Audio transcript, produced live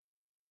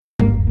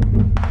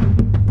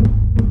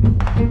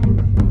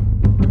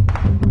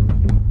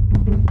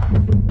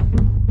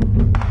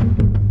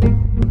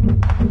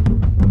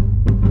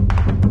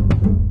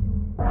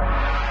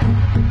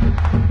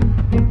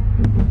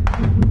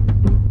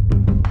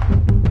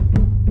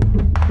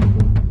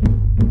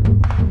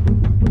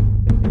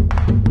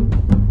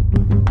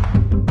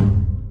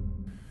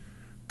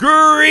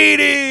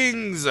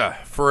Greetings,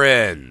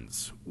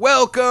 friends.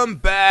 Welcome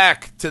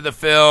back to the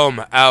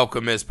Film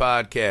Alchemist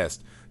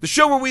Podcast, the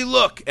show where we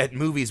look at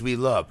movies we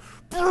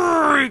love,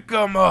 break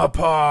them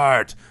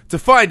apart to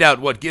find out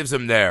what gives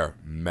them their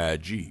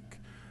magic.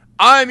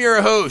 I'm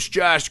your host,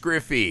 Josh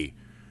Griffey,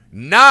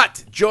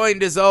 not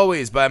joined as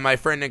always by my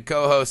friend and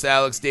co-host,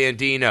 Alex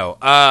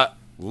Dandino.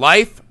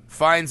 Life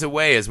finds a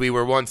way, as we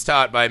were once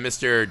taught by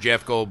Mr.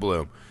 Jeff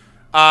Goldblum.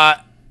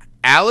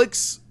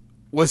 Alex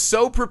was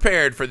so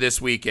prepared for this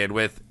weekend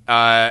with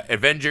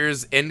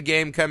Avengers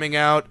Endgame coming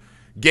out,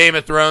 Game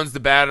of Thrones,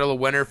 The Battle of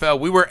Winterfell.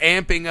 We were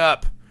amping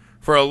up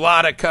for a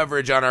lot of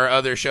coverage on our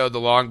other show, The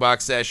Long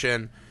Box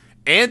Session,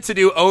 and to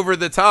do Over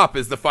the Top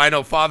as the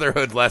final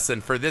fatherhood lesson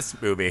for this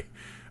movie,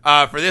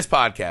 for this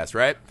podcast,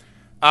 right?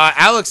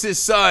 Alex's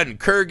son,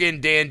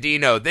 Kurgan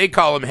Dandino, they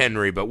call him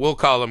Henry, but we'll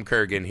call him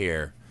Kurgan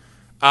here,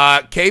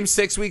 came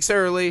 6 weeks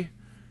early.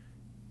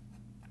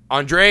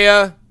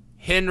 Andrea,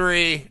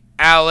 Henry,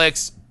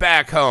 Alex,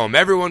 back home.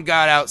 Everyone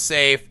got out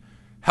safe.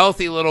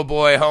 Healthy little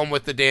boy home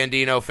with the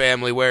Dandino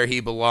family where he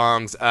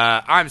belongs.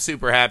 I'm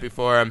super happy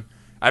for him.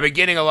 I've been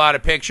getting a lot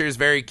of pictures.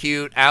 Very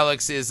cute.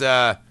 Alex is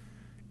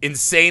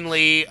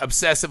insanely,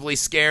 obsessively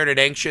scared and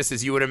anxious,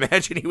 as you would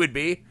imagine he would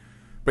be.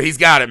 But he's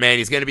got it, man.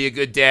 He's going to be a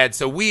good dad.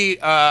 So we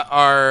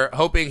are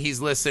hoping he's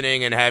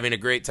listening and having a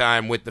great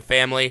time with the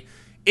family.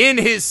 In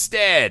his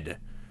stead,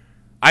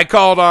 I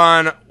called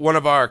on one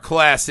of our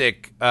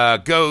classic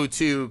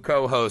go-to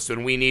co-hosts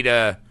when we need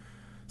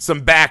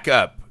some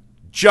backup.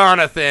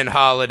 Jonathan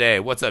Holiday.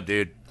 What's up,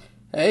 dude?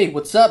 Hey,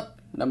 what's up?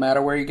 No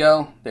matter where you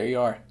go, there you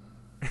are.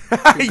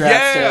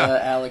 Congrats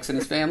to Alex and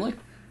his family.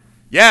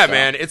 Yeah,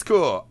 man, it's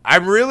cool. I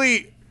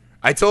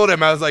told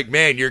him, I was like,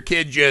 man, your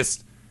kid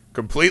just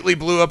completely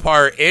blew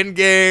apart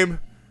Endgame,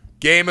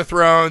 Game of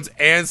Thrones,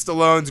 and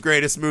Stallone's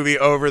greatest movie,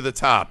 Over the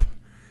Top.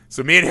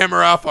 So me and him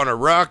are off on a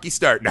rocky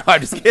start. No,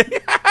 I'm just kidding.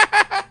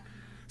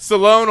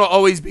 Stallone will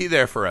always be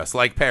there for us,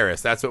 like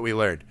Paris. That's what we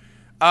learned.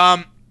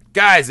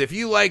 Guys, if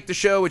you like the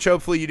show, which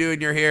hopefully you do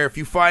and you're here, if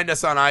you find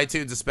us on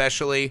iTunes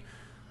especially,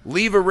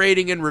 leave a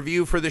rating and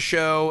review for the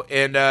show,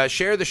 and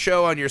share the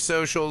show on your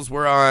socials.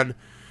 We're on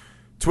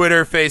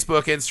Twitter,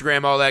 Facebook,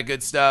 Instagram, all that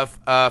good stuff.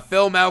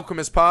 Film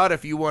Alchemist Pod,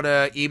 if you want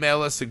to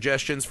email us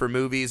suggestions for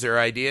movies or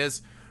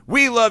ideas.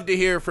 We love to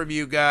hear from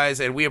you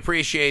guys, and we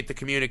appreciate the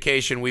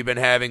communication we've been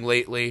having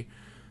lately.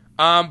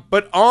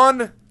 But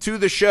on to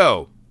the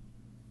show.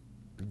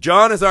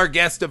 John is our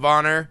guest of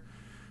honor.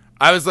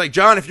 I was like,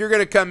 John, if you're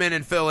going to come in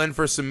and fill in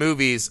for some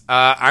movies,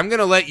 I'm going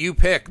to let you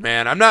pick,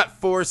 man. I'm not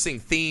forcing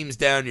themes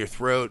down your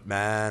throat,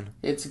 man.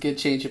 It's a good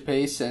change of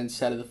pace and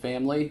Head of the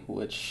Family,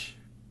 which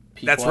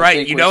people That's right. I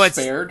think you know, were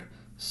it's spared.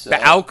 So.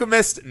 The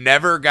Alchemist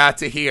never got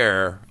to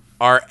hear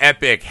our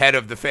epic Head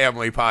of the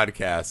Family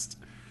podcast,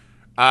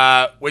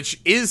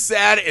 which is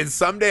sad, and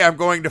someday I'm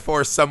going to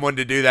force someone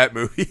to do that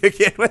movie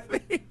again with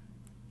me.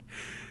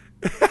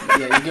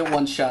 Yeah, you get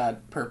one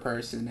shot per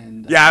person.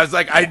 And yeah, I was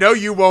like, I know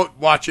you won't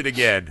watch it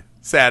again,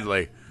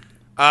 sadly.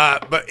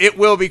 But it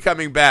will be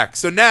coming back.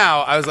 So now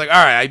I was like, all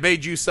right, I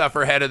made you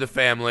suffer Head of the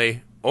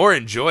Family or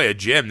enjoy a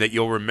gem that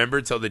you'll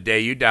remember till the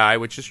day you die,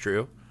 which is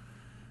true.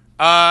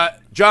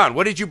 John,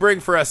 what did you bring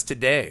for us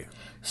today?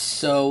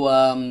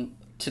 So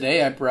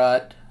today I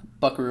brought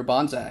Buckaroo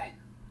Banzai.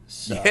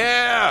 So.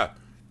 Yeah!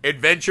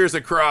 Adventures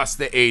Across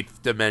the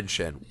Eighth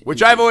Dimension,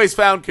 which I've always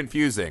found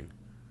confusing.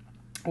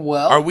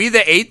 Well, are we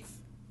the eighth?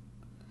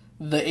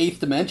 The eighth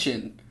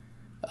dimension,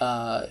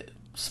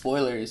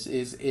 spoilers,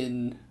 is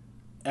in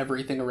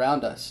everything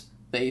around us.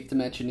 The eighth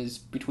dimension is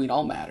between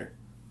all matter.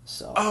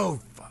 So. Oh,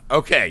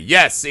 okay.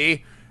 Yes,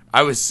 see?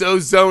 I was so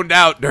zoned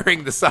out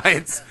during the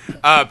science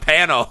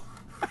panel.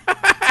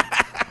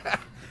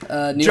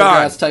 Neil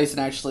deGrasse Tyson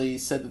actually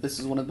said that this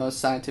is one of the most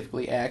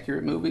scientifically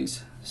accurate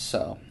movies.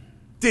 So.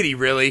 Did he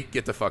really?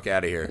 Get the fuck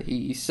out of here.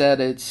 He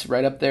said it's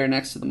right up there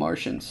next to The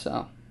Martian,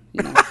 so,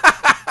 you know.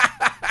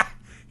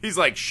 He's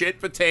like, shit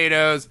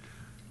potatoes,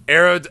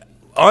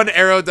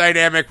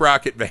 unaerodynamic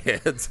rocket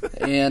vans.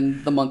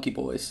 And the Monkey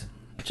Boys.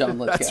 John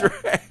Lithgow.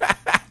 That's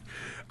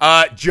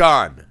right.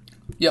 John.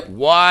 Yep.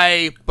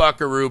 Why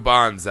Buckaroo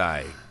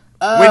Banzai?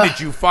 When did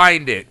you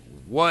find it?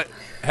 What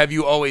have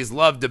you always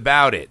loved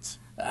about it?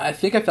 I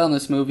think I found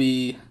this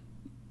movie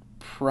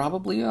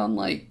probably on,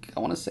 I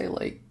want to say,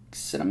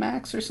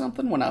 Cinemax or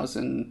something when I was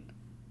in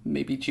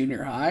maybe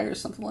junior high or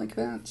something like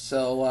that.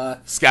 So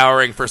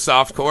scouring for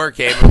softcore,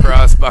 came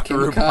across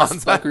Buckaroo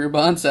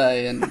Banzai,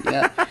 and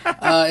yeah,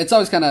 it's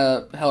always kind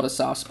of held a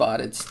soft spot.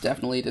 It's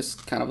definitely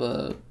just kind of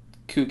a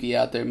kooky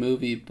out there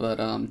movie, but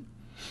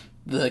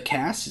the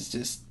cast is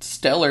just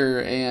stellar,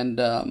 and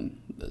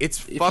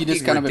it's if fucking you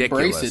just kind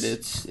ridiculous. of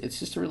embrace it, it's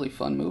just a really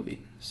fun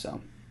movie.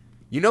 So,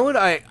 you know what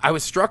I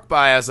was struck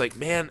by? I was like,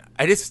 man,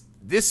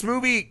 this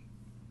movie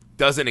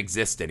doesn't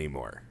exist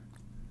anymore.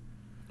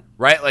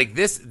 Right? Like,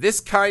 this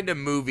kind of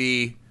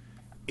movie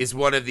is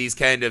one of these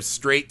kind of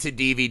straight to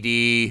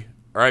DVD,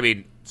 or I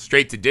mean,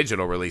 straight to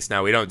digital release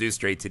now. We don't do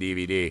straight to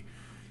DVD.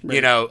 Right.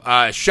 You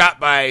know, shot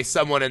by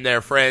someone and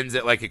their friends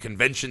at like a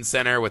convention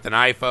center with an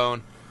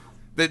iPhone.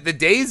 the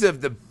days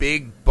of the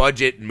big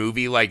budget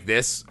movie like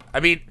this. I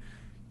mean,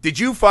 did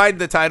you find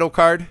the title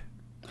card?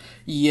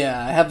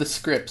 Yeah, I have the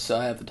script, so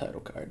I have the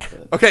title card.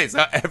 But... Okay,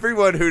 so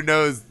everyone who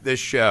knows this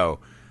show,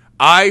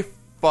 I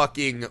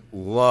fucking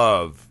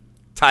love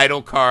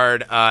title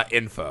card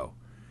info.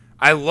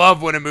 I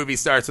love when a movie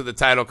starts with a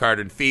title card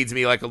and feeds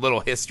me like a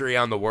little history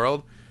on the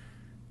world.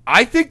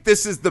 I think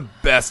this is the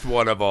best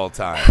one of all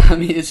time. I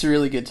mean, it's a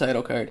really good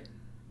title card.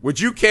 Would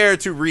you care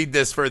to read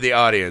this for the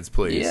audience,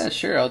 please? Yeah,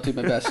 sure. I'll do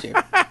my best here.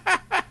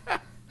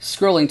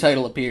 Scrolling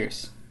title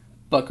appears.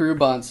 Buckaroo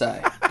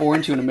Banzai,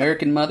 born to an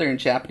American mother and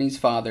Japanese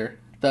father,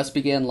 thus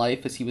began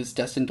life as he was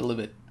destined to live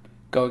it,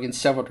 going in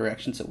several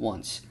directions at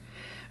once.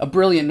 A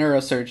brilliant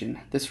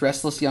neurosurgeon, this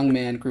restless young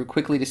man grew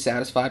quickly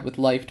dissatisfied with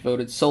life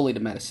devoted solely to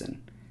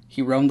medicine.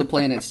 He roamed the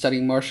planet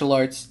studying martial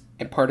arts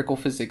and particle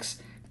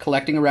physics,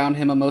 collecting around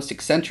him a most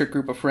eccentric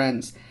group of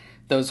friends,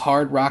 those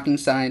hard-rocking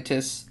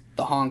scientists,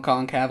 the Hong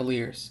Kong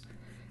Cavaliers.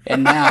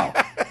 And now,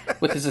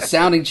 with his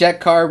astounding jet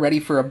car ready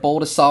for a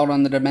bold assault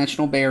on the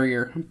dimensional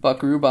barrier,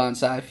 Buckaroo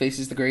Banzai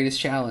faces the greatest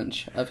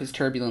challenge of his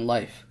turbulent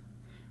life.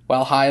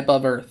 While high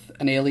above Earth,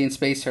 an alien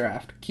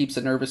spacecraft keeps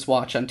a nervous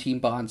watch on Team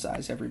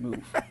Banzai's every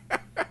move.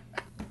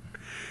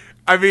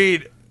 I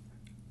mean,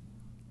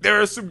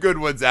 there are some good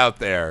ones out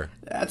there.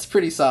 That's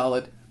pretty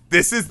solid.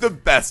 This is the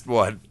best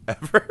one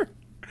ever.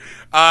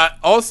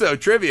 Also,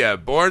 trivia,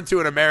 born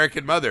to an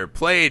American mother,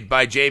 played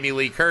by Jamie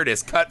Lee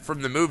Curtis, cut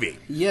from the movie.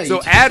 Yeah,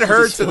 so add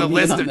her to the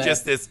list of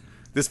just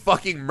this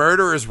fucking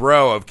murderer's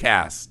row of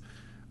cast.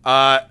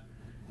 All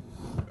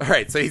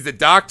right, so he's a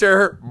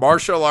doctor,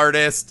 martial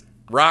artist,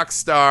 rock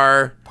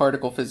star,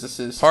 particle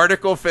physicist,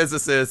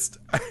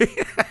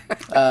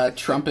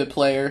 trumpet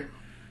player,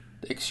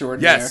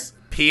 extraordinaire. Yes,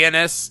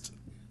 pianist.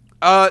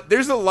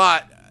 There's a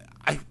lot.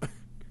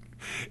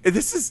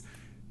 This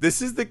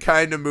is the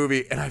kind of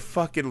movie, and I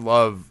fucking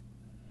love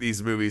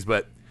these movies,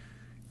 but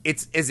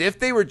it's as if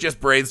they were just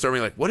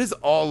brainstorming, like, what is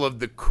all of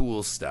the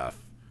cool stuff?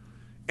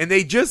 And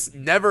they just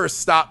never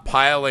stop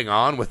piling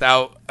on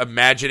without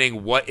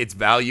imagining what its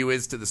value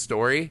is to the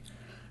story.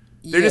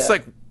 They're just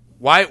like,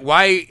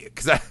 why?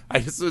 Because I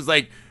just was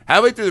like,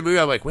 halfway through the movie,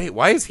 I'm like, wait,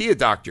 why is he a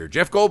doctor?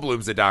 Jeff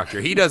Goldblum's a doctor.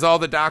 He does all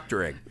the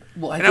doctoring.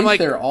 Well, and I'm like,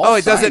 they're all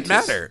it doesn't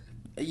matter.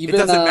 Even, it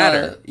doesn't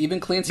matter. Even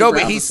Clancy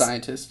Brown's a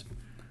scientist.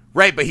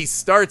 Right, but he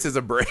starts as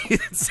a brain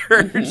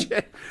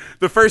surgeon.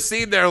 The first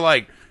scene, they're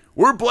like,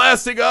 we're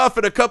blasting off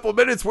in a couple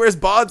minutes. Where's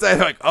Banzai?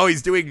 They're like, oh,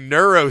 he's doing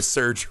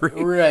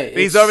neurosurgery. Right. And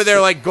he's over there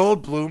like,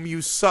 Goldblum,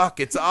 you suck.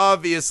 It's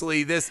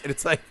obviously this. And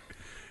it's like,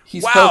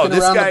 he's poking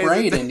around the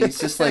brain, and he's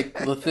just like,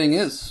 the thing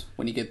is,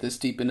 when you get this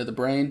deep into the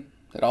brain,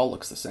 it all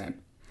looks the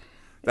same.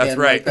 That's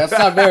right. Like, that's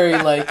not very,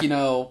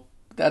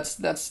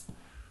 that's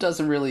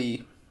doesn't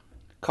really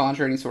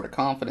conjure any sort of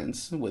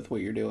confidence with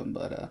what you're doing,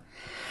 but,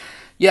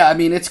 yeah, I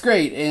mean, it's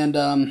great, and,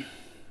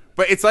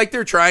 but it's like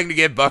they're trying to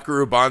give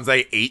Buckaroo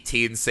Banzai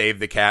 18 Save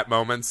the Cat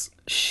moments.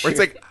 Sure. Where it's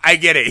like, I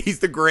get it. He's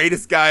the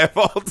greatest guy of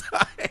all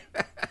time.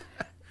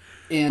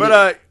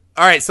 But,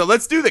 all right, so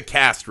let's do the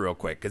cast real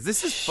quick, because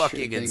this is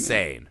fucking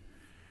insane.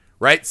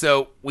 Right?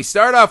 So we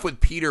start off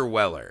with Peter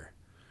Weller.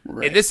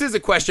 Right. And this is a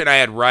question I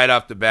had right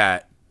off the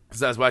bat,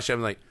 because I was watching,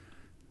 I'm like,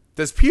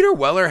 does Peter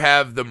Weller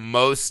have the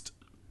most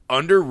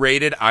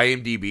underrated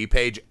IMDb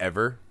page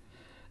ever?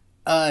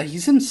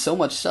 He's in so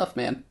much stuff,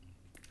 man.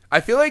 I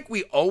feel like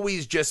we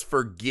always just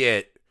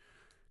forget,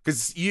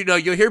 because,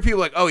 you'll hear people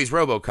like, oh, he's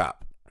RoboCop.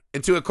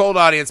 And to a cold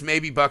audience,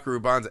 maybe Buckaroo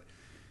Banzai.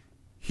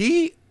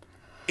 He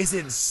is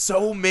in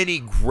so many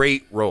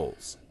great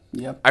roles.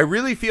 Yep. I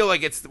really feel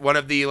like it's one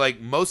of the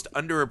most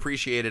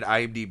underappreciated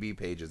IMDb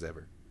pages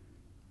ever.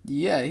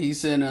 Yeah,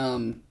 he's in a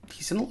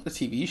lot of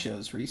TV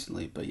shows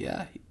recently, but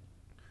yeah.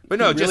 But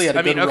no,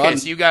 okay,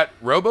 so you got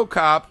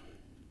RoboCop,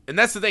 and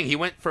that's the thing. He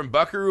went from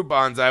Buckaroo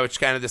Banzai, which is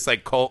kind of this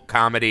cult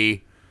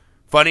comedy,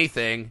 funny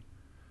thing,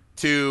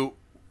 to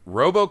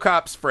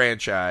RoboCop's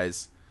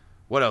franchise.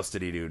 What else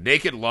did he do?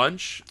 Naked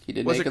Lunch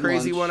was a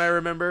crazy one, I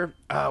remember.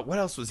 What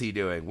else was he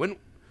doing?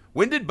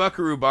 When did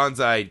Buckaroo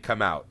Banzai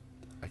come out?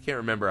 I can't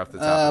remember off the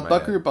top of my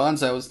Buckaroo head.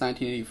 Banzai was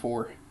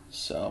 1984,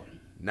 so...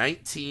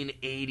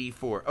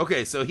 1984.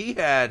 Okay, so he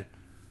had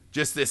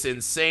just this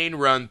insane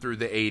run through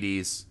the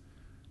 80s.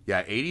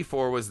 Yeah,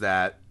 84 was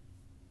that.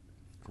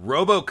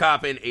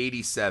 RoboCop in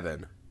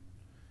 87.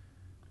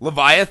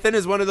 Leviathan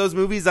is one of those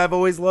movies I've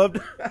always loved.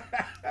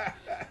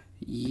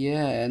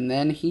 Yeah, and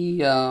then he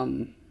he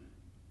was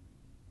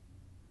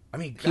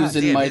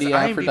in Mighty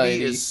Aphrodite.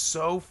 IMDb is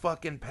so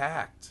fucking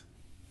packed.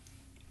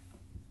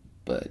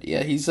 But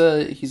yeah, he's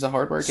a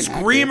hardworking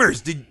Screamers.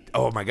 actor.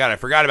 Oh my god, I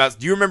forgot about.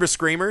 Do you remember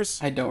Screamers?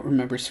 I don't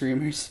remember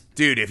Screamers.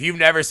 Dude, if you've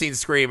never seen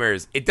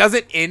Screamers, it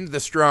doesn't end the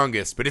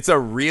strongest, but it's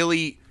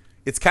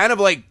kind of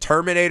like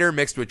Terminator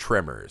mixed with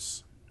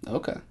Tremors.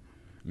 Okay.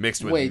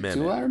 Mixed with Wait, Mimic.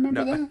 do I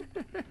remember that?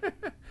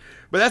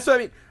 But that's what I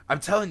mean. I'm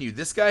telling you,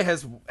 this guy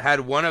has had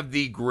one of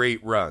the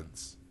great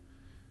runs.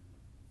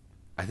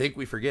 I think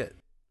we forget.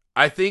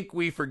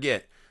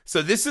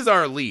 So this is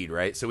our lead,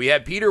 right? So we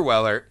had Peter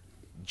Weller,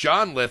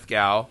 John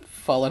Lithgow,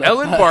 Followed up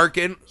Ellen by-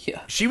 Barkin.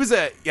 Yeah. She was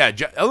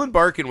Ellen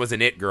Barkin was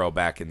an it girl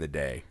back in the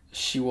day.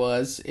 She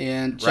was,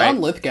 and John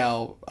Right.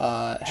 Lithgow,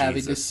 having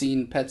Jesus. just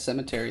seen Pet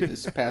Cemetery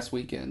this past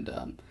weekend,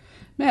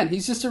 man,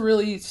 he's just a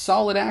really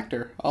solid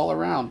actor all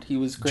around. He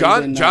was great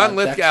in John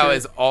Lithgow Dexter,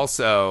 is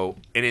also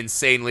an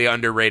insanely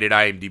underrated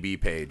IMDb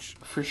page.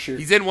 for sure.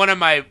 He's in one of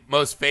my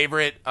most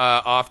favorite,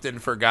 often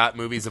forgot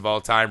movies of all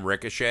time,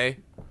 Ricochet.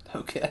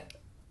 Okay.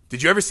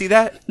 Did you ever see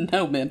that?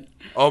 No, man.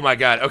 Oh my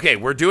god. Okay,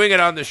 we're doing it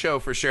on the show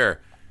for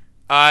sure.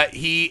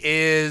 He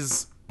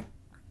is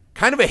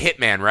kind of a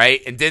hitman,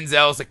 right? And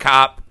Denzel's a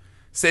cop,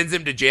 sends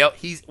him to jail.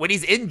 When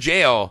he's in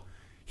jail,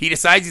 he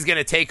decides he's going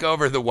to take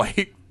over the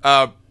white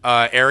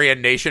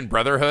Aryan Nation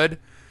Brotherhood.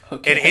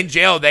 Okay. And in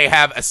jail, they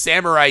have a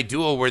samurai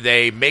duel where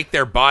they make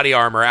their body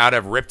armor out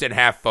of ripped in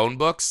half phone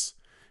books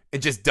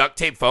and just duct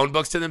tape phone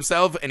books to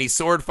themselves. And he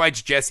sword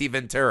fights Jesse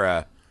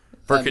Ventura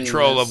for I mean,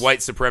 control that's- of white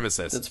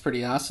supremacists. That's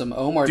pretty awesome.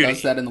 Omar Dude,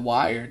 does that in The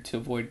Wire to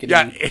avoid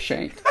getting Yeah.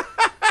 shanked.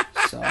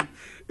 So,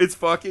 It's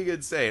fucking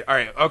insane. All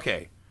right,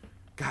 okay.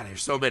 God,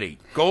 there's so many.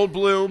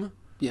 Goldblum,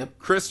 yep.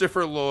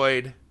 Christopher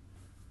Lloyd,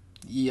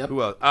 Yep.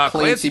 who else?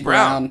 Clancy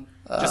Brown.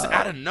 Just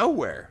out of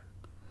nowhere.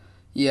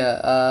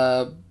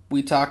 Yeah,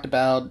 we talked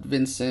about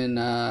Vincent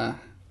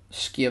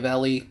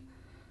Schiavelli.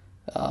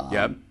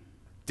 Yep.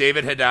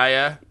 David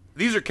Hedaya.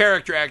 These are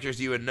character actors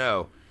you would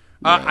know.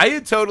 Right. I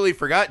had totally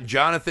forgotten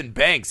Jonathan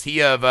Banks.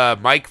 He of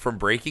Mike from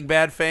Breaking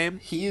Bad fame.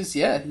 He's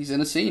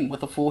in a scene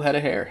with a full head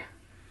of hair.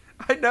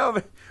 I know.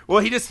 But, well,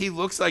 he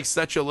looks like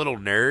such a little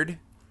nerd.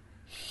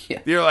 Yeah.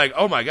 You're like,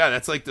 oh my god,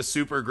 that's like the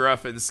super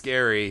gruff and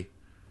scary,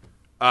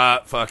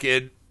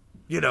 fucking,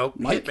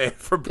 Mike. hitman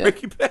from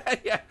Breaking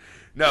Bad. Yeah.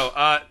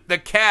 No, the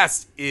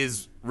cast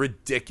is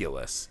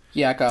ridiculous.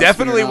 Yeah,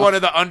 Definitely one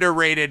of the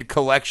underrated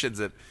collections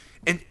of,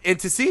 and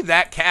to see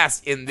that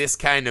cast in this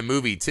kind of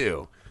movie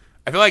too.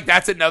 I feel like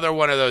that's another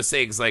one of those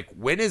things. Like,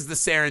 when is the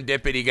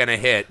serendipity gonna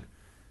hit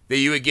that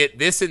you would get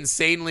this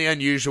insanely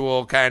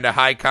unusual kind of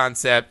high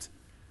concept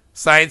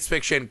science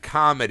fiction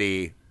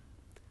comedy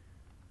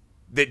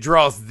that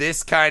draws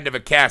this kind of a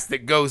cast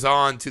that goes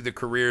on to the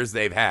careers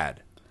they've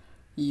had?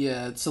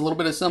 Yeah, it's a little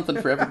bit of something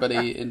for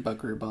everybody in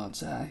Buckaroo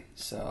Banzai.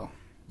 So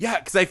Yeah,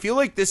 because I feel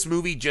like this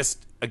movie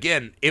just,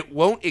 again, it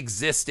won't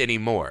exist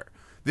anymore.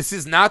 This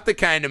is not the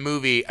kind of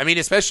movie, I mean,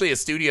 especially as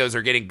studios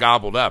are getting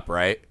gobbled up,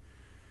 right?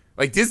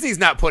 Like, Disney's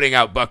not putting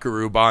out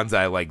Buckaroo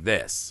Banzai like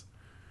this.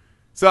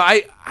 So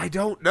I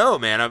don't know,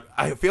 man.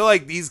 I feel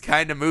like these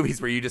kind of movies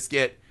where you just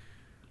get,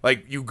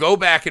 like, you go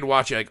back and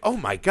watch it, like, oh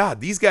my god,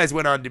 these guys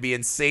went on to be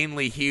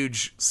insanely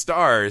huge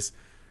stars,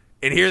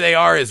 and here they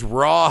are as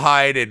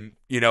Rawhide and,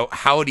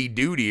 Howdy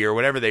Doody or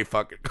whatever they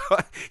fucking call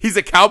it. He's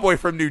a cowboy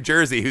from New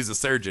Jersey who's a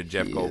surgeon,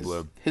 Jeff he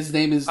Goldblum. is. His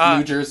name is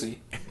New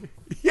Jersey.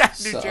 Yeah,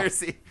 New So.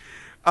 Jersey.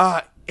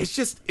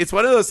 It's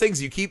one of those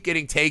things you keep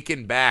getting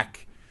taken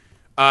back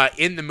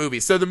in the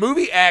movie. So the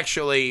movie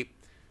actually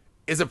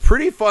is a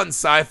pretty fun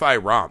sci-fi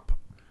romp.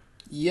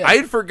 Yeah. I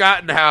had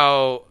forgotten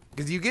how,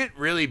 because you get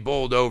really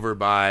bowled over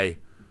by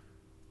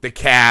the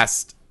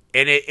cast,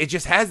 and it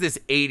just has this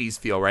 80s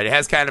feel, right? It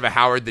has kind of a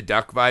Howard the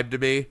Duck vibe to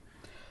me.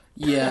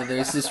 Yeah,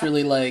 there's this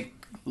really like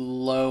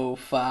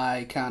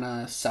lo-fi kind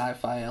of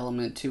sci-fi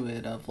element to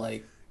it of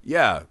like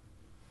Yeah.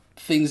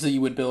 things that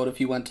you would build if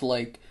you went to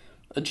like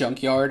a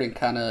junkyard and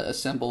kind of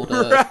assembled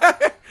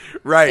a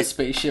Right.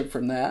 spaceship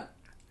from that.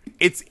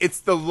 It's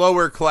the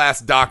lower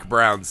class Doc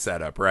Brown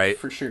setup, right?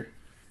 For sure.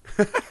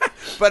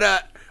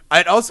 But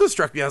it also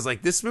struck me, I was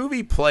like, this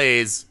movie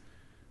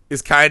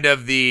is kind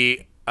of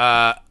the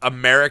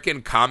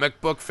American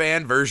comic book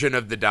fan version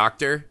of The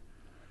Doctor.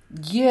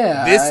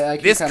 Yeah, I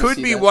can This kinda could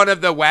see be that. one of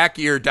the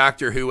wackier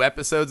Doctor Who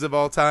episodes of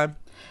all time.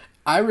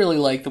 I really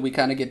like that we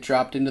kind of get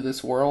dropped into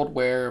this world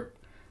where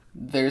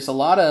there's a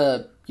lot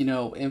of,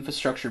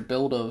 infrastructure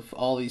build of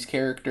all these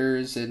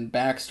characters and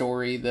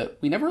backstory that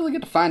we never really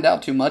get to find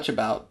out too much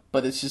about,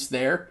 but it's just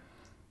there.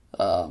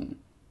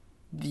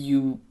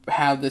 You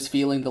have this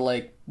feeling that,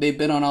 like, they've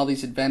been on all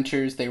these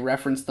adventures, they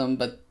reference them,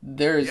 but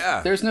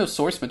there's no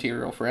source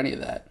material for any of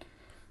that.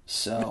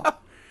 So...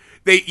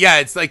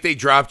 It's like they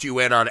dropped you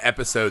in on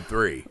episode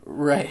 3.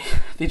 Right.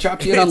 They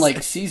dropped you in on,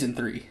 like, season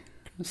 3.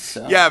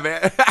 So... Yeah,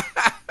 man.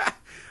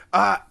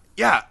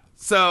 Yeah.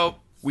 So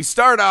we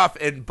start off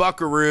in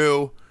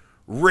Buckaroo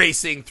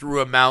racing through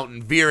a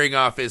mountain, veering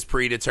off his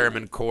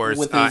predetermined course,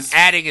 With his-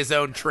 adding his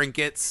own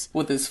trinkets.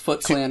 with his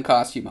Foot Clan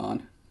costume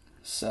on.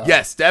 So...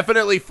 Yes,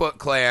 definitely Foot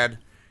Clan.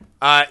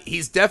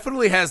 He's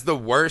definitely has the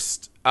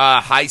worst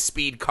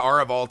high-speed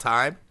car of all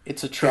time.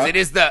 It's a truck. It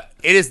is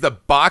the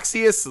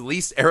boxiest,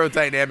 least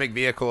aerodynamic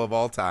vehicle of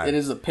all time. It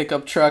is a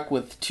pickup truck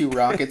with 2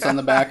 rockets on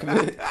the back of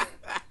it.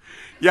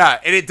 Yeah,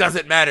 and it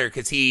doesn't matter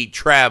because he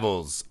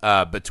travels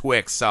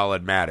betwixt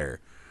solid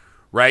matter,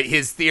 right?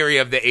 His theory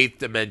of the 8th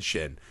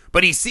dimension.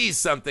 But he sees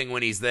something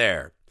when he's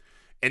there.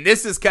 And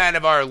this is kind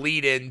of our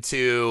lead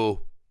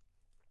into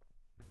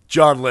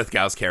John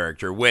Lithgow's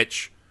character,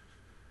 which...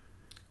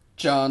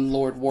 John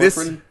Lord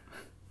Warfren.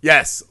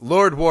 Yes,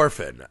 Lord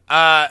Warfin.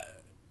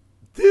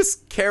 This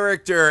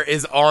character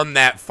is on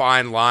that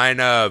fine line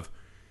of,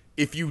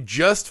 if you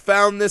just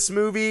found this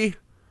movie,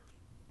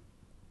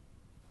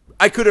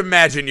 I could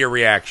imagine your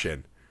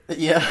reaction.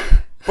 Yeah.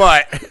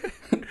 But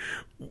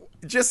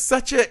just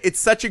it's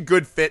such a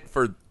good fit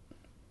for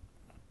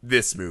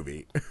this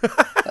movie.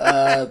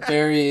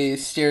 Very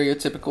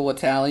stereotypical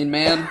Italian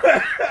man.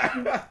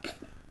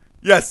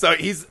 Yeah, so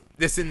he's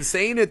this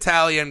insane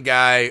Italian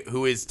guy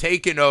who is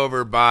taken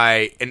over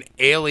by an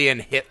alien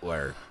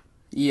Hitler.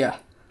 Yeah.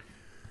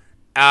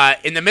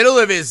 In the middle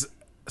of his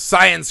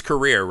science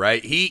career,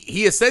 right?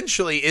 He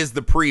essentially is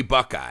the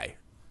pre-Buckeye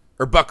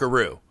or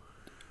Buckaroo.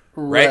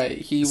 Right.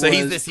 He's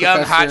this young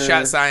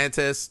hotshot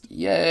scientist.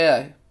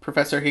 Yeah.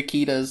 Professor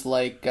Hikita's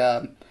like,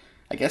 I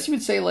guess you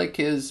would say like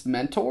his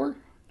mentor,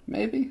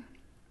 maybe.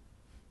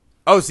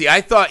 Oh, see,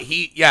 I thought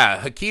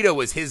Hikita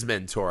was his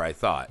mentor. I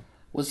thought.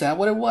 Was that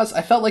what it was?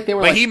 I felt like they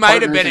were, but like, he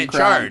might have partners been in crime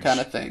charge, kind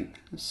of thing.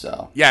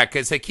 So yeah,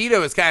 because Hikita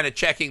was kind of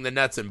checking the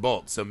nuts and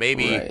bolts. So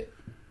maybe,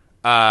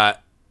 right.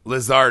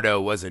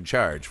 Lizardo was in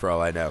charge, for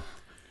all I know.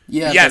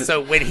 Yeah.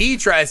 So when he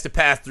tries to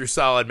pass through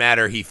solid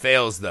matter, he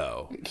fails.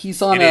 Though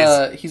he's on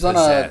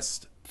a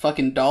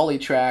fucking dolly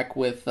track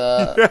with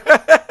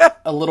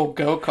a little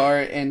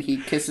go-kart, and he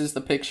kisses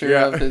the picture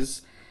of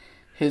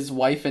his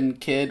wife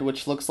and kid,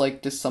 which looks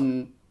like just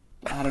some,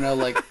 I don't know,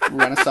 like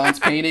Renaissance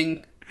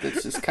painting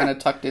that's just kind of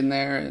tucked in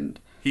there. And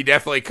he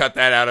definitely cut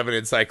that out of an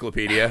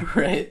encyclopedia.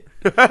 Right.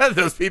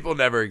 Those people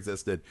never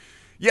existed.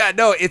 Yeah,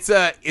 no, it's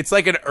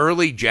like an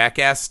early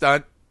Jackass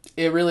stunt.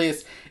 It really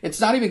is.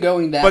 It's not even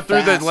going that but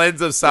through fast, the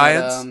lens of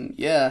science. But,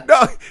 yeah.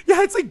 No,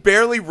 yeah, it's like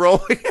barely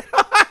rolling.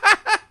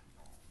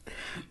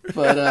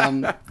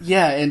 But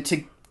yeah, and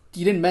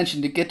you didn't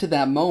mention, to get to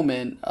that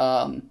moment,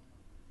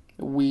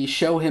 we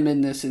show him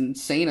in this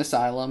insane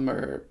asylum,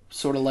 or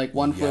sort of like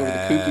One Flew Over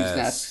the Cuckoo's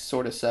Nest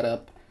sort of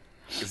setup.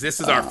 This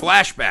is our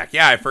flashback.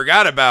 Yeah, I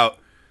forgot about.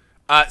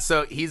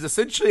 So he's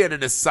essentially in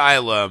an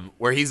asylum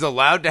where he's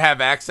allowed to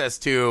have access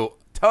to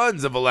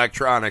tons of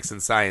electronics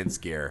and science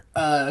gear.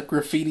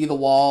 Graffiti the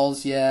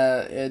walls,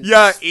 yeah.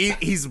 Yeah,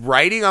 he's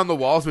writing on the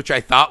walls, which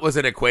I thought was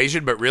an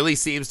equation, but really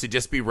seems to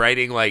just be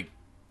writing like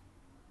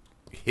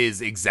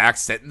his exact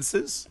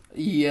sentences.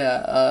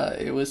 Yeah,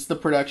 it was the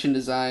production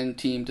design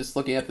team just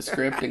looking at the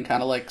script and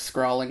kind of like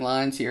scrawling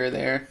lines here or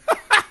there.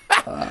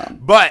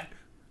 But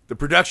the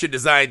production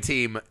design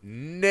team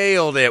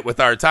nailed it with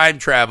our time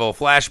travel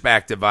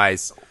flashback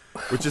device,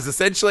 which is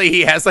essentially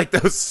he has like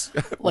those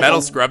like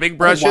metal scrubbing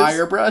brushes. A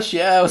wire brush,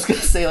 yeah. I was going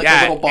to say like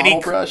a little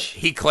bottle brush.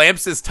 He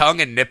clamps his tongue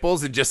and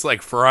nipples and just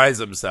like fries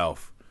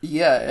himself.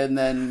 Yeah, and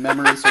then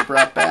memories are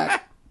brought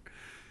back.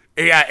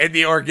 Yeah, in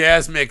the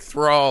orgasmic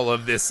thrall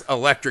of this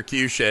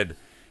electrocution,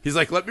 he's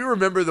like, let me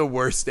remember the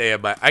worst day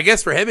of my... I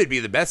guess for him it'd be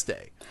the best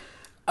day.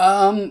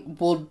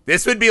 Well...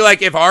 This would be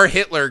like if our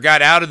Hitler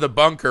got out of the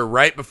bunker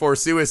right before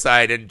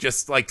suicide and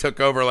just like took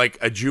over like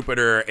a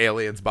Jupiter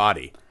alien's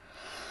body.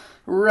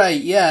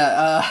 Right,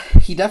 yeah.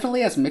 He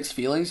definitely has mixed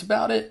feelings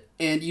about it,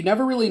 and you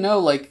never really know,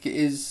 like,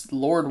 is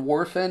Lord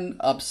Worfen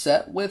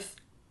upset with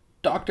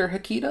Dr.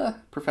 Hikita,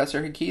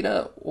 Professor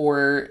Hikita,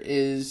 or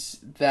is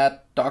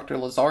that Dr.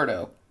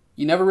 Lizardo?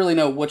 You never really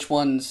know which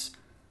one's...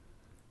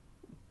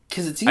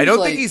 Because it seems I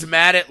don't think he's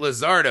mad at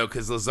Lizardo,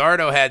 because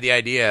Lizardo had the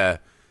idea,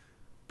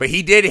 but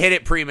he did hit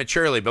it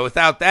prematurely. But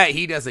without that,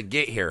 he doesn't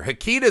get here.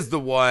 Hikita's the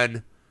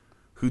one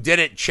who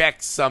didn't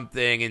check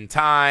something in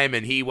time,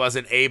 and he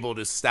wasn't able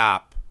to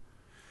stop.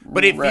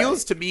 But it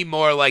feels to me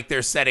more like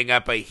they're setting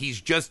up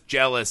he's just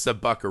jealous of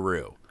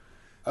Buckaroo.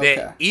 Okay.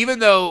 That even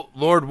though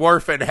Lord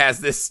Worfen has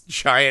this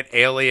giant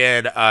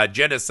alien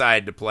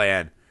genocide to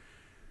plan,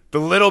 the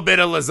little bit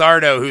of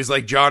Lizardo who's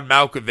like John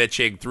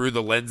Malkoviching through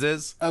the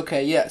lenses.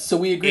 Okay, yeah. So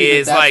we agree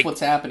that that's like,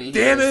 what's happening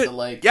here. Damn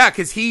it. Yeah,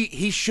 because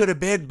he should have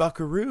been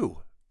Buckaroo.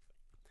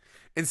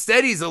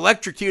 Instead, he's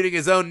electrocuting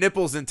his own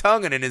nipples and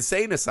tongue in an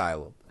insane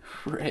asylum.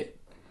 Right.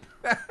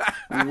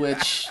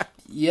 Which,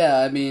 yeah,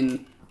 I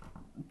mean,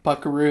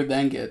 Buckaroo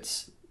then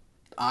gets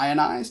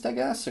ionized, I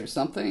guess, or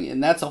something.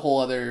 And that's a whole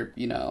other,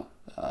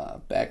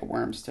 bag of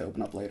worms to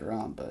open up later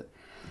on, but...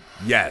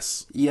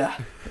 Yes. Yeah.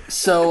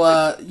 So,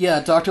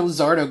 Dr.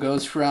 Lizardo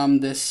goes from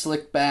this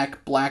slick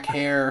back black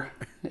hair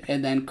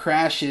and then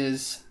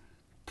crashes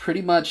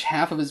pretty much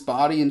half of his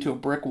body into a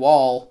brick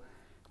wall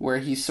where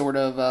he's sort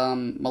of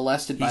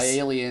molested by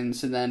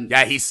aliens, and then...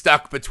 Yeah, he's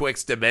stuck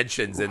betwixt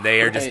dimensions, and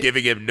they are just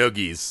giving him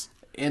noogies.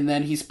 And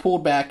then he's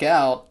pulled back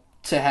out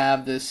to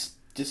have this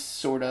just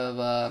sort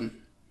of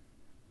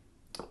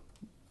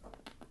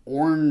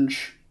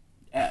orange...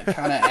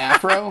 kind of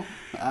afro.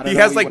 He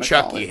has like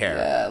Chucky hair.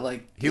 Yeah,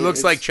 like he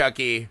looks like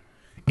Chucky.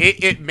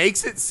 It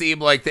makes it seem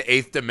like the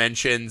eighth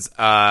dimension's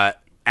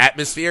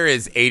atmosphere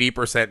is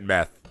 80%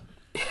 meth.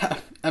 Yeah,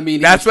 I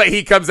mean that's what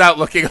he comes out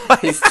looking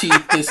like. His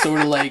teeth just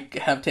sort of like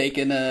have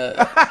taken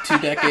 2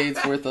 decades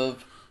worth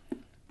of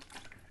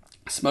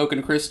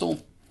smoking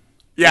crystal.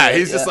 Yeah,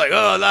 he's just like,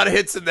 a lot of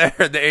hits in there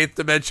in the eighth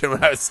dimension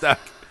when I was stuck,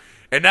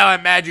 and now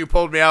I'm mad you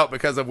pulled me out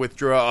because of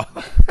withdrawal.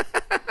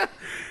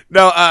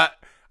 No,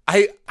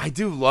 I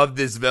do love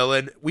this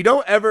villain. I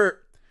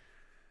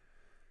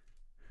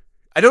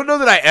don't know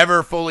that I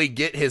ever fully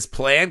get his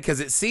plan, because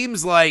it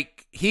seems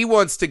like he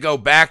wants to go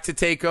back to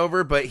take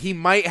over, but he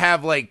might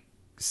have like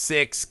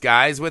 6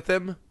 guys with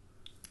him.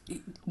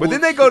 But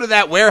then they go to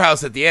that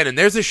warehouse at the end, and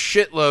there's a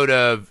shitload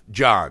of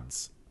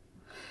Johns.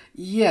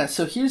 Yeah,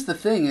 so here's the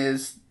thing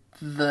is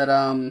that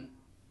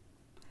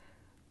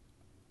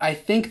I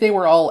think they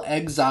were all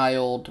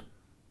exiled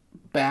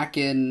back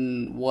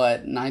in,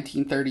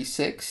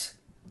 1936?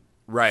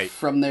 Right.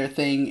 From their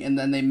thing, and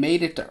then they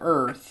made it to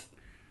Earth.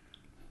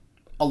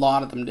 A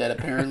lot of them did,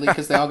 apparently,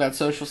 because they all got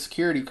Social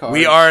Security cards.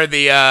 We are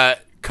the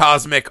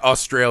cosmic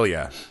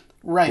Australia.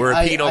 Right. We're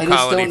a penal colony. I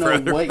just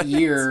don't know what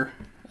year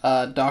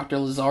Dr.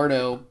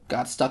 Lizardo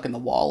got stuck in the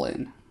wall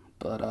in.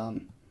 But,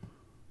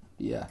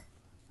 yeah.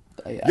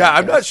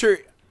 I'm not sure.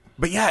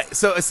 But yeah,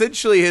 so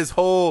essentially his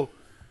whole...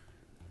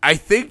 I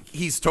think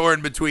he's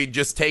torn between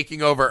just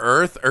taking over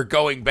Earth or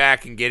going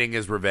back and getting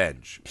his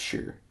revenge.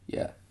 Sure,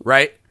 yeah.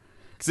 Right?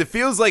 Because it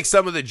feels like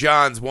some of the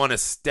Johns want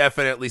to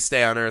definitely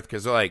stay on Earth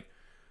because they're like,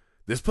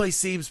 this place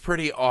seems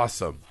pretty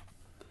awesome.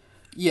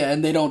 Yeah,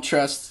 and they don't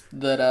trust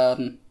that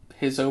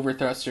his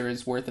overthruster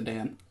is worth a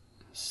damn.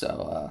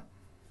 So,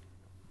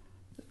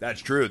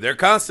 That's true. They're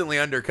constantly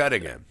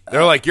undercutting him.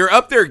 They're like, you're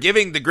up there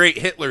giving the great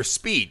Hitler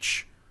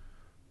speech,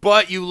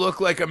 but you look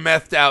like a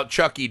methed out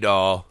Chucky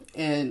doll.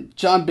 And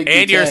John Big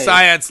And Boutte, your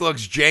science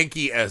looks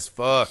janky as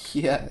fuck.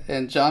 Yeah,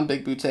 and John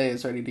Big Boutte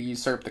is ready to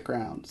usurp the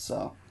crown,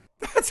 so...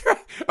 That's right.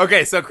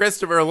 Okay, so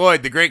Christopher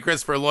Lloyd, the great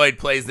Christopher Lloyd,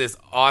 plays this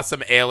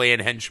awesome alien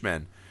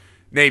henchman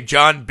named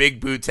John Big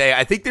Boutte.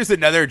 I think there's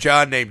another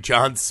John named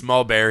John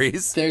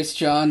Smallberries. There's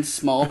John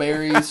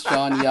Smallberries,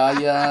 John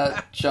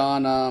Yaya,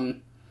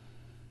 John,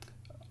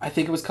 I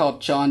think it was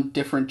called John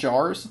Different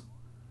Jars.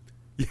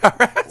 Yeah,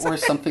 right. Or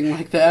something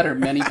like that, or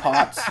Many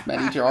Pots,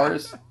 Many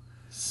Jars.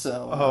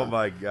 So, oh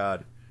my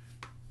god.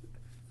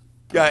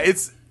 Yeah,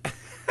 it's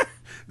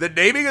the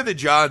naming of the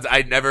Johns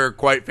I never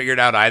quite figured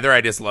out either.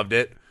 I just loved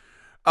it.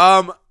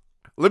 Let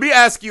me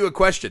ask you a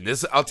question.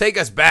 I'll take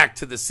us back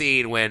to the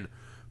scene when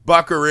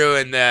Buckaroo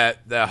and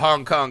the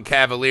Hong Kong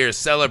Cavaliers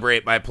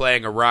celebrate by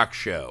playing a rock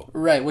show.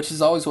 Right, which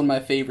is always one of my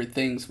favorite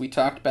things. We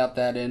talked about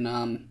that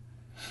in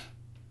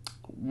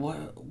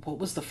what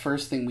was the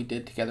first thing we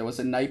did together? Was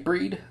it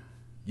Nightbreed?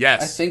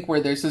 Yes. I think where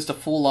there's just a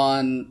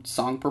full-on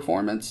song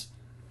performance.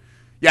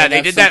 Yeah,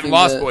 they did that in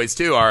Lost Boys,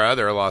 too, our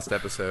other Lost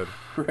episode.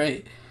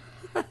 Right.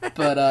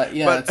 But,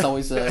 yeah, it's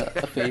always a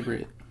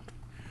favorite.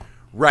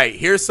 Right.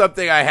 Here's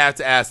something I have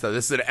to ask, though.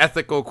 This is an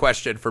ethical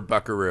question for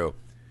Buckaroo.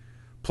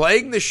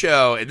 Playing the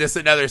show, and this is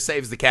another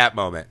saves the cat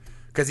moment,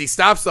 because he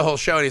stops the whole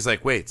show, and he's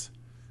like, wait,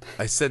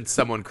 I sense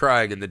someone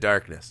crying in the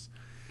darkness.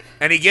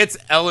 And he gets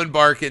Ellen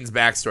Barkin's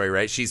backstory,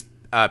 right? She's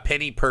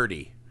Penny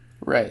Purdy.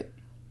 Right.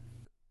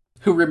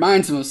 Who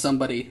reminds him of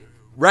somebody.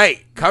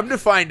 Right. Come to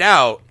find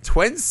out,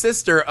 twin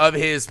sister of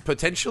his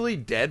potentially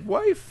dead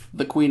wife?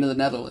 The Queen of the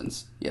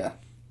Netherlands. Yeah.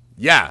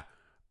 Yeah.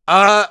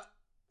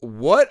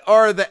 What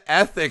are the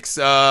ethics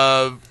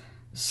of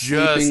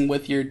sleeping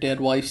with your dead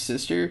wife's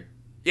sister?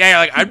 Yeah,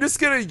 like, I'm just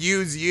going to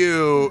use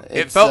you.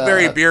 It felt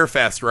very Beer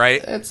Fest,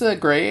 right? It's a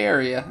gray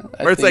area.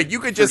 Where it's like, you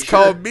could just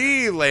call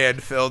me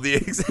landfill the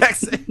exact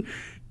same.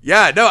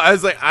 Yeah, no, I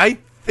was like, I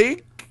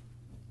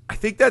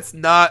think that's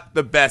not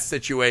the best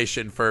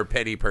situation for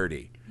Penny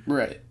Purdy.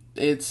 Right.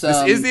 This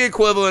is the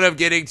equivalent of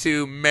getting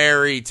to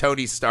marry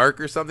Tony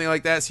Stark or something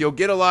like that. So you'll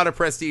get a lot of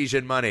prestige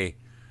and money.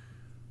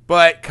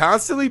 But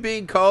constantly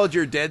being called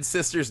your dead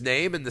sister's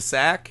name in the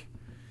sack,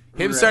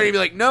 him starting to be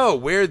like, no,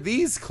 wear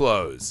these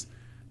clothes.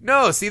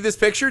 No, see this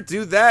picture?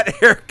 Do that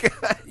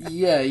haircut.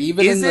 Yeah,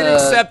 even is it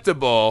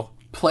acceptable?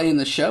 Playing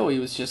the show, he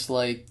was just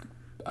like,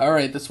 all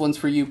right, this one's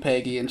for you,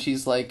 Peggy. And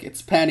she's like,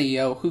 it's Penny,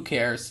 yo, who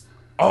cares?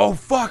 Oh,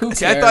 fuck.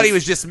 See, I thought he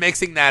was just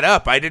mixing that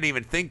up. I didn't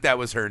even think that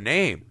was her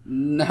name.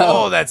 No.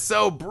 Oh, that's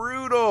so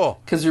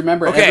brutal. Because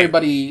remember,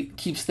 everybody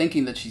keeps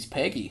thinking that she's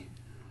Peggy.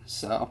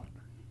 So.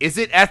 Is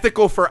it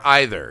ethical for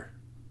either?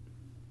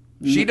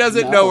 She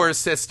doesn't know her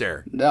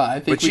sister. No, I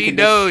think but she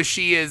knows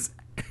she is...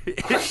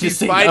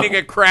 she's finding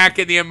a crack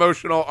in the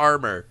emotional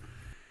armor.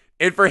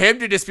 And for him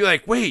to just be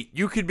like, wait,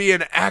 you could be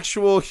an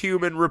actual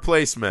human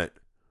replacement.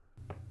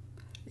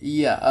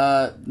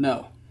 Yeah,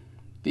 no.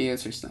 The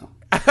answer's no.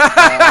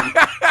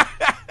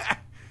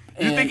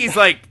 You think he's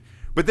like,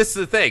 but this is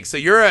the thing. So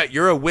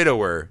you're a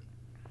widower,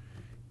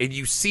 and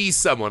you see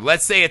someone.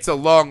 Let's say it's a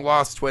long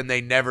lost twin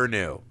they never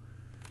knew.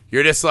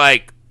 You're just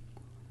like,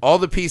 all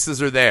the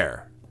pieces are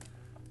there,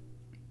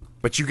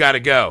 but you got to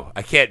go.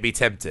 I can't be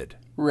tempted.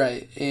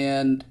 Right,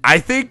 and I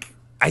think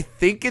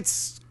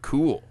it's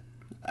cool.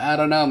 I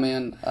don't know,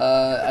 man.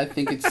 I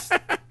think it's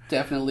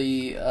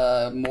definitely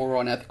more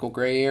unethical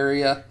gray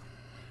area.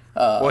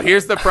 Well,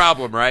 here's the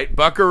problem, right?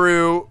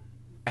 Buckaroo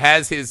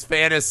has his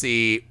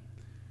fantasy,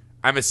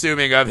 I'm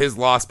assuming, of his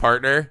lost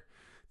partner,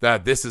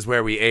 that this is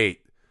where we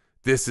ate.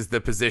 This is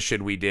the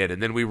position we did,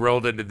 and then we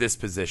rolled into this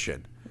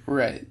position.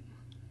 Right.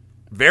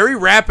 Very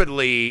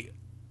rapidly,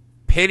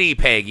 Penny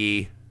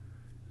Peggy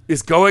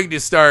is going to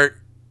start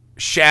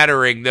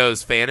shattering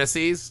those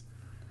fantasies.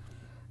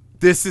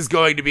 This is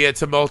going to be a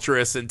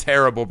tumultuous and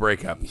terrible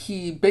breakup.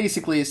 He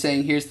basically is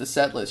saying, here's the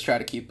set list, try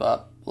to keep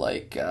up.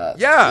 Like,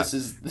 Yeah. this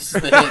is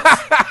the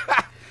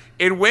hit.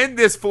 And when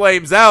this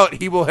flames out,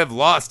 he will have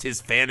lost his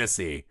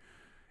fantasy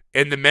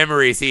and the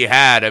memories he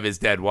had of his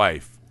dead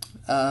wife.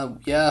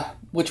 Yeah,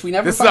 which we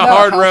never This is find a out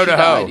hard how road she to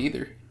hoe. died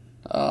either.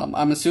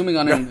 I'm assuming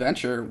on an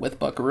adventure with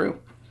Buckaroo.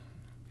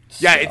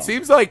 Yeah, So, it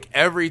seems like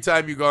every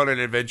time you go on an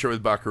adventure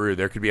with Buckaroo,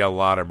 there could be a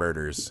lot of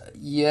murders.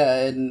 Yeah,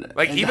 and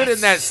Like, even in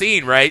that that's-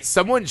 scene, right?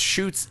 Someone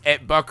shoots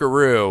at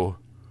Buckaroo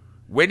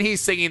when he's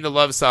singing the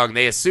love song.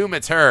 They assume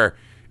it's her.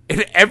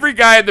 And every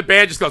guy in the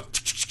band just goes...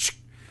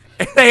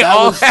 And they That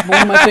all was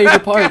one of my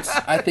favorite parts.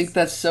 I think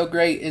that's so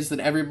great is that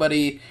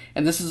everybody,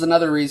 and this is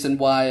another reason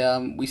why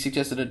we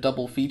suggested a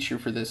double feature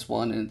for this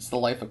one, and it's The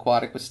Life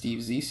Aquatic with Steve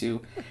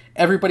Zissou.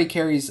 Everybody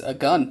carries a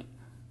gun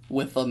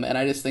with them, and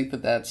I just think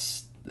that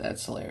that's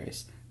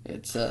hilarious.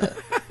 It's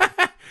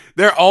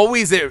They're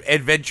always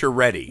adventure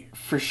ready,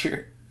 for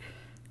sure.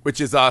 which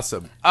is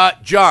awesome.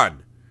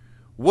 John,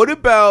 what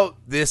about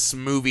this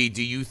movie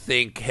do you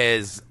think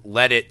has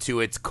led it to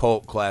its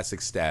cult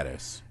classic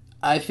status?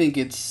 I think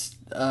it's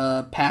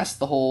past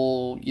the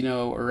whole,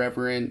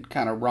 irreverent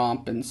kind of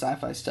romp and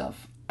sci-fi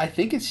stuff. I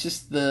think it's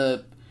just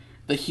the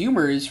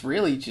humor is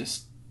really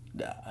just.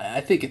 I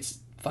think it's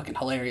fucking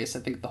hilarious. I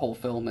think the whole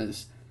film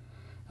is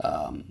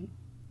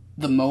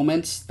the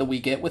moments that we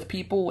get with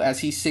people as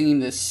he's singing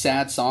this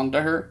sad song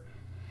to her,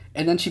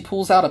 and then she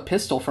pulls out a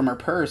pistol from her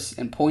purse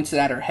and points it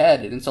at her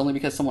head, and it's only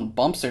because someone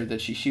bumps her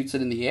that she shoots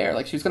it in the air,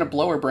 like she was gonna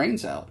blow her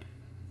brains out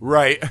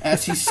Right.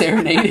 as he's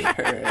serenading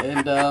her,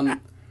 and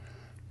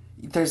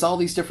there's all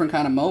these different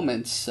kind of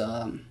moments.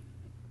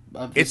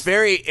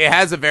 It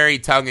has a very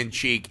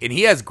tongue-in-cheek, and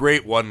he has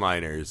great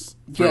one-liners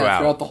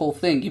throughout the whole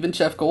thing. Even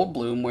Jeff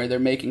Goldblum, where they're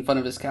making fun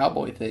of his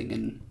cowboy thing,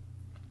 and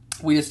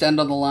we just end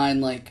on the line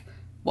like,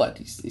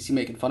 "What? Is he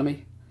making fun of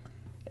me?"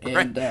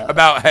 And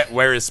about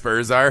where his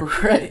spurs are.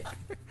 right.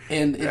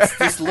 And it's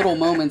just little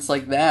moments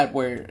like that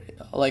where,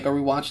 like, are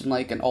we watching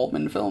like an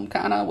Altman film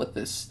kind of with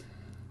this?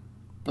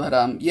 But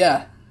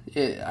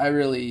I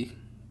really,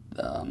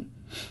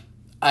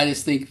 I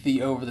just think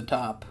the over the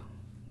top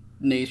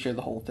nature of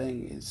the whole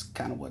thing is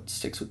kind of what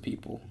sticks with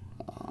people.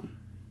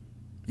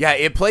 Yeah,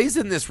 it plays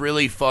in this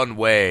really fun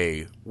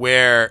way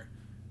where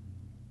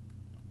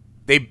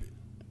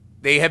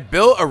they have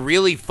built a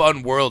really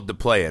fun world to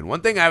play in.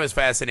 One thing I was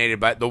fascinated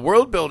by, the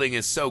world building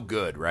is so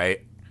good,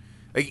 right?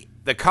 Like,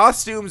 the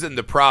costumes and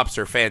the props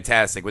are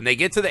fantastic. When they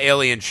get to the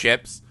alien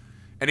ships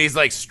and he's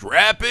like,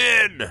 strap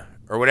in,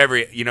 or whatever,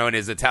 in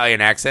his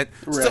Italian accent,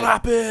 Right.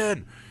 strap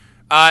in.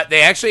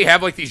 They actually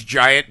have like these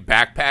giant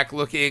backpack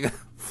looking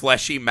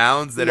fleshy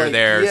mounds that are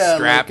their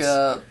straps.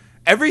 Like,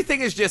 Everything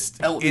is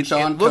just Elton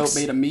John coat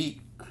made of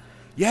meat.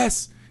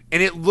 Yes,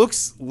 and it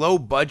looks low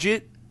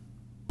budget,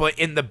 but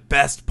in the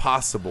best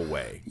possible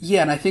way.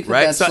 Yeah, and I think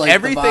Right? that's So like the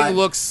everything vibe.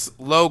 looks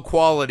low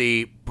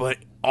quality, but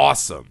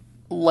awesome.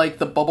 Like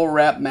the bubble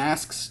wrap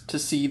masks to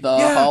see the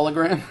Yeah.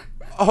 hologram.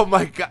 Oh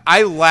my god,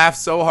 I laughed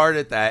so hard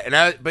at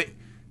that. But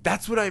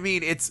that's what I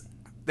mean.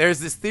 There's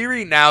this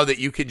theory now that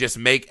you can just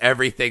make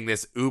everything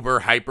this uber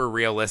hyper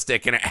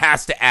realistic, and it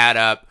has to add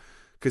up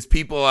because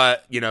people,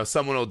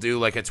 someone will do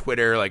like a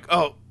Twitter like,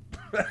 oh,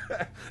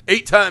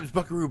 8 times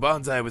Buckaroo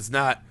Banzai was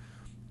not,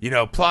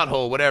 plot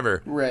hole,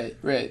 whatever. Right.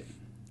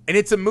 And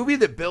it's a movie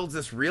that builds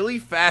this really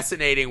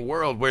fascinating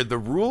world where the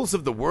rules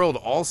of the world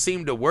all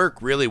seem to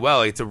work really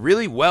well. It's a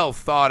really well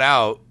thought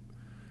out,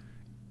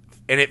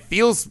 and it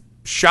feels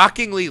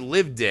shockingly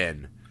lived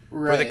in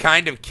for the Right.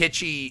 kind of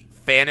kitschy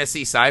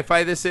fantasy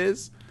sci-fi this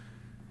is.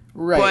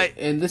 Right.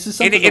 But, and this is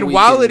something and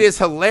while it is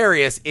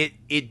hilarious,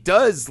 it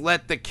does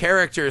let the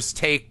characters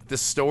take the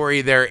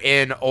story they're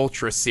in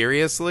ultra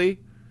seriously,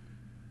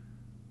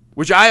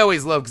 which I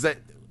always love, because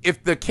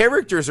if the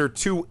characters are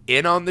too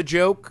in on the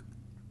joke,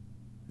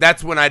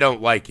 that's when I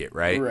don't like it,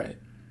 right? Right.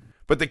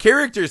 But the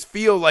characters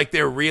feel like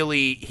they're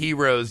really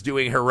heroes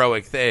doing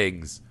heroic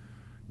things,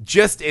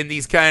 just in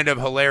these kind of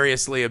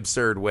hilariously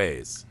absurd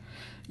ways.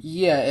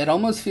 Yeah, it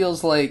almost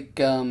feels like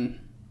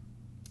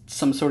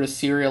some sort of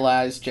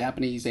serialized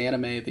Japanese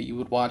anime that you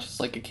would watch as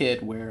like a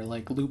kid, where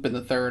like Lupin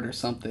the Third or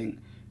something,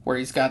 where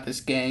he's got this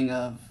gang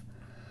of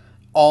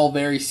all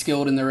very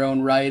skilled in their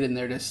own right, and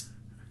they're just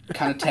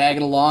kind of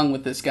tagging along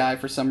with this guy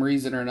for some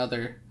reason or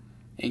another,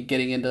 and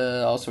getting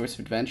into all sorts of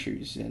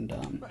adventures.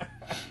 And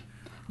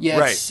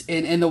yes,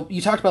 Right. and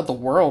you talked about the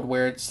world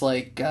where it's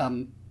like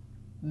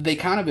they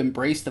kind of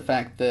embrace the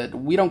fact that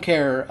we don't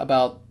care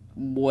about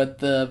what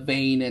the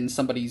vein in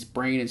somebody's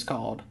brain is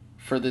called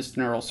for this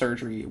neural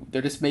surgery.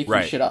 They're just making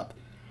Right. shit up.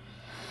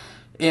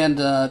 And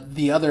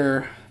the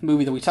other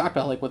movie that we talked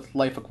about, like with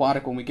Life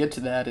Aquatic, when we get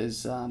to that,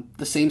 is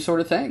the same sort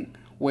of thing,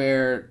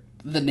 where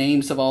the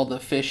names of all the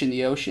fish in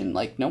the ocean,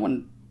 like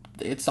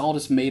it's all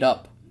just made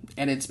up.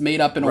 And it's made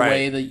up in a Right.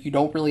 way that you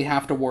don't really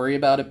have to worry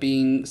about it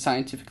being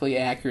scientifically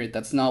accurate.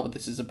 That's not what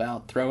this is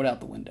about. Throw it out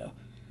the window.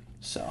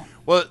 So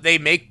Well, they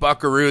make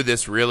Buckaroo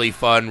this really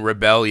fun,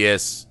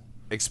 rebellious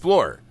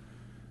explorer.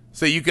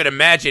 So you could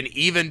imagine,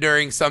 even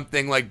during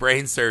something like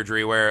brain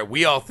surgery, where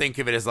we all think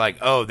of it as like,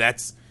 oh,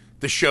 that's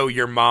the show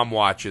your mom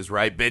watches,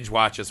 right? Binge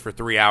watches for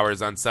 3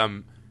 hours on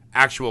some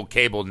actual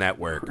cable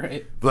network.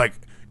 Right. Like,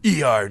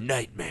 ER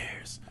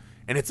Nightmares.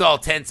 And it's all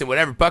tense and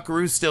whatever.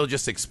 Buckaroo's still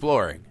just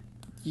exploring.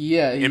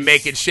 Yeah. And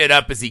making shit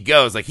up as he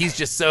goes. Like, he's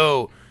just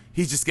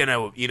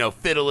gonna,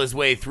 fiddle his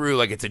way through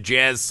like it's a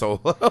jazz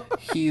solo.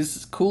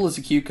 He's cool as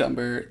a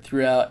cucumber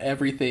throughout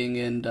everything,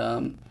 and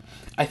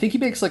I think he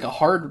makes like a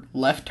hard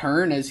left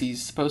turn as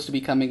he's supposed to be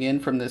coming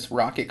in from this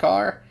rocket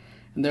car,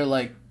 and they're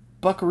like,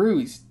 Buckaroo,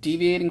 he's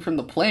deviating from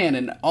the plan,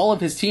 and all of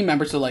his team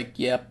members are like,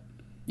 yep,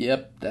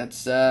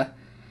 that's,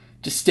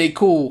 just stay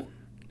cool,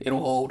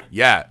 it'll hold.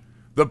 Yeah.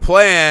 The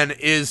plan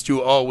is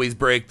to always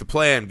break the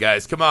plan,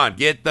 guys. Come on,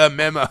 get the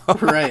memo.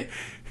 Right.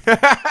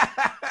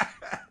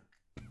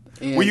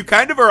 Well, you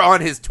kind of are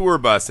on his tour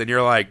bus, and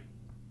you're like,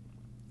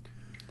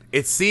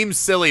 it seems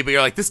silly, but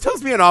you're like, this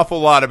tells me an awful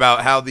lot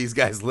about how these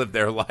guys live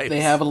their lives.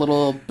 They have a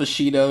little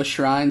Bushido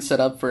shrine set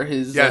up for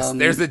his... Yes,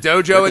 there's the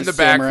dojo in the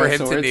back for him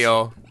swords. to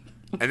kneel.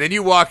 And then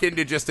you walk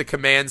into just a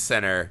command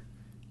center,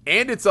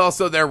 and it's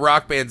also their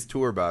rock band's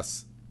tour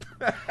bus.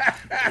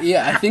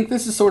 Yeah, I think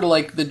this is sort of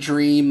like the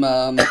dream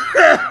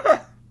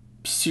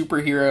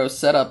superhero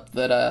setup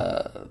that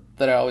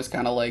I always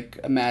kind of like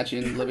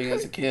imagined living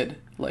as a kid.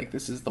 Like,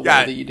 this is the way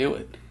that you do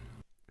it.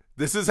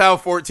 This is how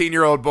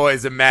 14-year-old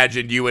boys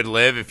imagined you would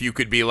live if you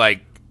could be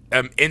like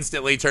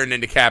instantly turned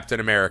into Captain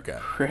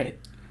America. Right.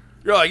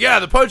 You're like, yeah,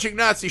 the punching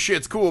Nazi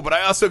shit's cool, but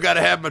I also got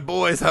to have my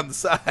boys on the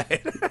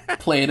side.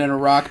 Playing in a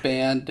rock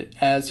band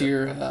as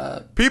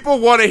your... People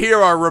want to hear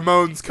our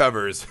Ramones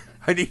covers.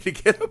 I need to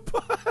get a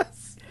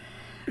bus.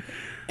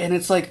 And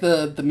it's like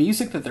the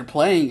music that they're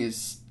playing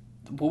is...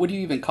 What would you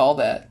even call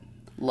that?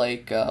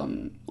 Like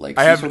some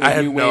sort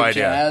of new wave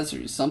jazz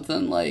or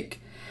something? Like...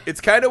 It's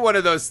kind of one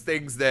of those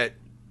things that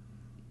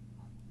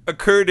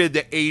occurred in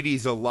the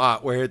 80s a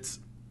lot, where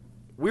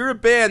we're a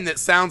band that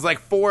sounds like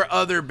 4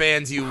 other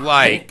bands you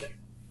like,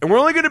 and we're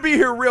only going to be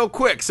here real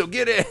quick, so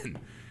get in.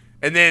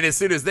 And then as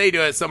soon as they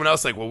do it, someone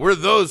else like, well, we're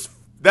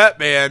that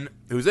band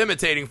who's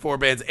imitating 4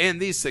 bands and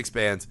these 6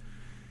 bands.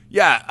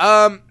 Yeah,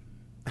 I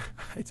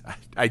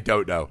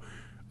don't know.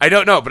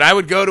 But I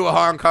would go to a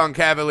Hong Kong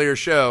Cavalier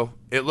show.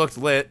 It looked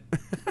lit.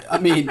 I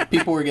mean,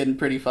 people were getting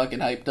pretty fucking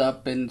hyped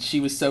up, and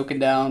she was soaking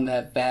down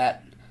that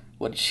VAT.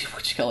 What she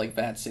call, like,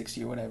 VAT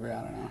 60 or whatever?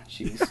 I don't know.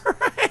 She was...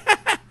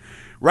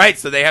 Right,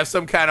 so they have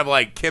some kind of,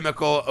 like,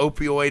 chemical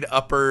opioid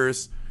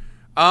uppers.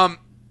 Yeah,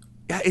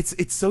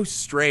 it's so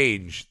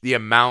strange, the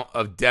amount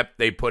of depth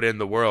they put in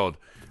the world.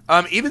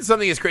 Even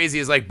something as crazy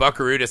as, like,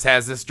 Buckaroo just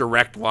has this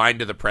direct line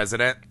to the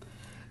president.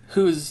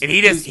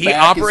 He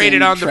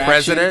operated on the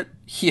president.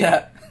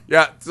 Yeah.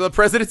 Yeah, so the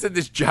president's in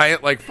this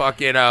giant, like,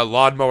 fucking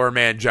Lawnmower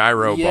Man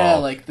gyro ball. Yeah,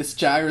 like this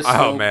gyroscope.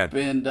 Oh, man.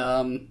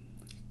 And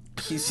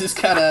he's just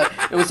kind of...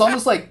 It was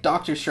almost like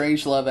Doctor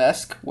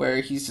Strangelove-esque,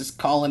 where he's just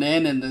calling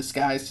in, and this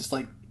guy's just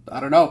like,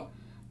 I don't know.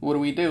 What do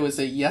we do? Is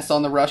it yes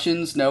on the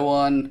Russians, no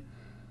on,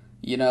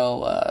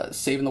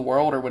 saving the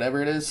world, or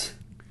whatever it is?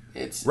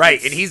 It's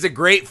and he's a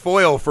great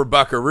foil for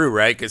Buckaroo,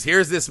 right? Because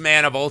here's this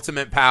man of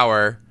ultimate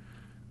power,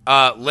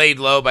 laid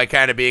low by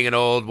kind of being an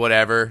old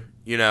whatever,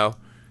 he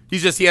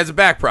has a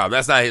back problem.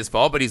 That's not his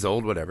fault, but he's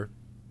old, whatever.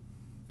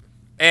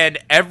 And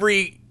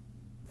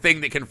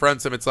everything that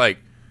confronts him, it's like,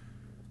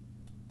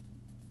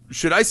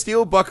 should I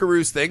steal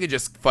Buckaroo's thing and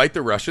just fight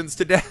the Russians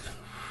to death?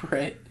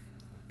 Right.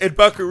 And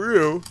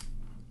Buckaroo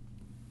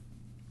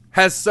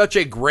has such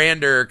a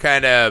grander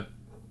kind of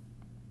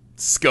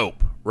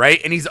scope,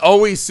 right? And he's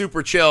always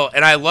super chill.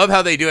 And I love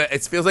how they do it.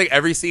 It feels like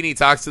every scene he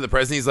talks to the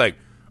president, he's like,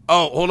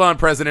 oh, hold on,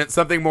 President.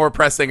 Something more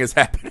pressing is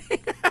happening.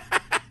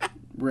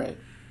 Right.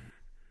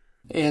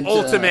 And,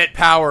 ultimate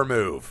power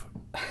move.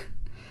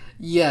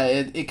 Yeah,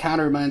 it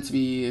kind of reminds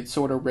me, it's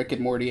sort of Rick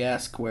and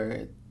Morty-esque,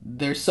 where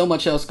there's so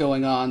much else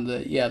going on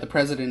that, the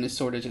president is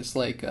sort of just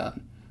like,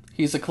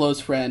 he's a close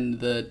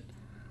friend that,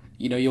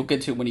 you'll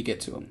get to when you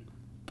get to him.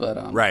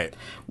 But right.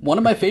 One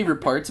of my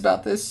favorite parts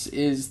about this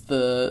is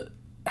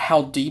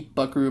how deep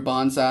Buckaroo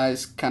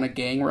Banzai's kind of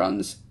gang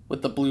runs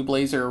with the Blue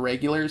Blazer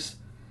Irregulars,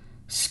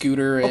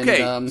 Scooter, and...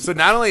 Okay, so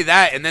not only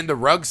that, and then the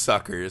Rug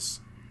Suckers.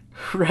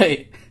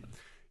 Right.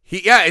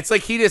 It's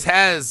like he just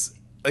has,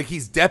 like,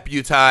 he's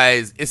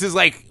deputized. This is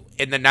like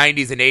in the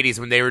 90s and 80s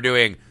when they were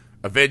doing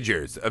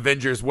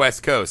Avengers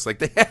West Coast. Like,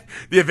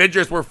 the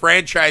Avengers were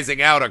franchising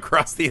out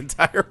across the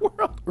entire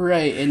world.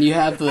 Right, and you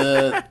have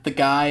the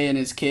guy and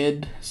his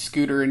kid,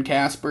 Scooter and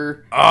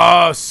Casper.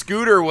 Oh,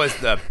 Scooter was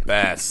the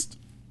best.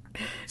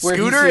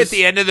 Scooter at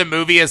the end of the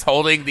movie is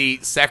holding the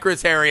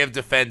Secretary of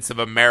Defense of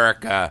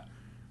America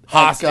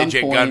hostage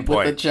at gunpoint.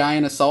 With a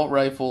giant assault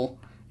rifle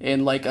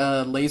and, like,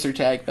 a laser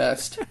tag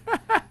vest.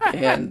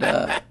 And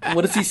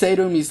what does he say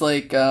to him? He's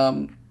like,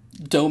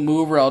 don't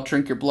move or I'll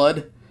drink your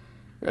blood.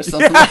 Or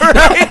something like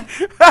that.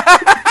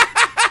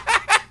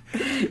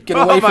 Get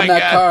away from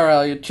that car or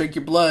I'll drink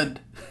your blood.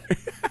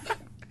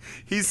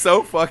 He's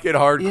so fucking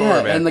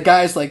hardcore, man. And the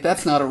guy's like,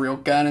 that's not a real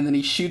gun. And then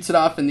he shoots it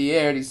off in the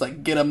air and he's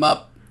like, get him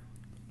up.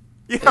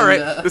 Yeah, and,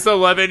 right. This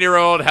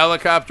 11-year-old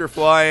helicopter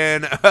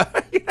flying.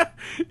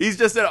 He's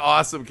just an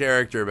awesome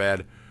character,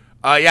 man.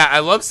 I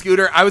love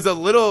Scooter. I was a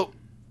little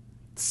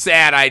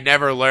sad I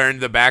never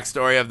learned the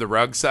backstory of the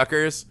rug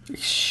suckers.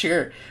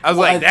 Sure. I was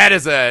like, that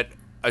is a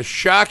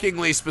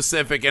shockingly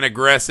specific and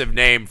aggressive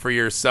name for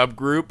your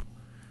subgroup.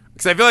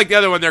 Because I feel like the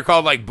other one, they're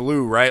called like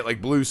Blue, right?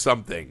 Like Blue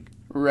something.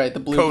 Right, the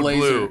Blue Code Blazer.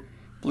 Blue.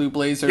 Blue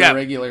Blazer Yeah.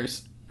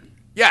 regulars.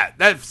 Yeah,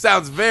 that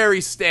sounds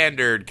very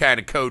standard kind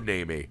of code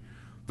namey.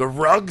 The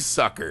rug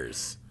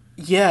suckers.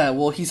 Yeah,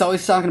 well, he's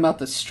always talking about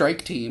the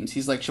strike teams.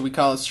 He's like, should we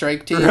call it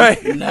strike team?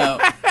 Right. No.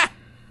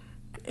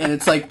 And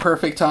it's like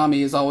Perfect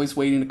Tommy is always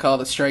waiting to call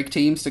the strike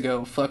teams to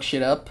go fuck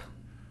shit up.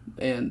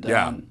 And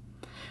Yeah.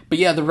 but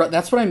yeah,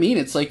 that's what I mean.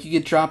 It's like you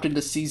get dropped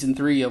into season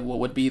 3 of what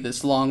would be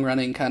this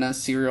long-running kind of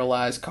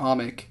serialized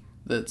comic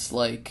that's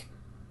like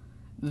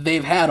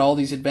they've had all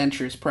these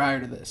adventures prior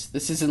to this.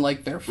 This isn't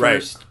like their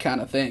first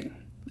kind of thing.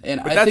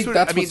 And I think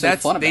that's what's so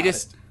fun about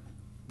it.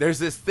 There's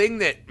this thing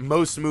that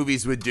most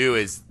movies would do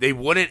is they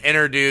wouldn't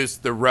introduce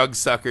the rug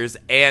suckers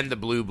and the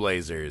Blue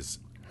Blazers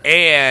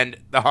and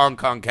the Hong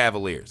Kong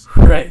Cavaliers.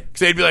 Right. Because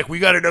they'd be like, we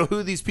got to know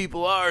who these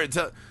people are.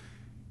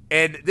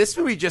 And this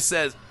movie just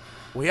says,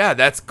 well, yeah,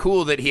 that's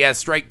cool that he has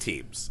strike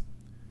teams.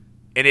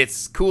 And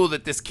it's cool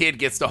that this kid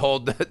gets to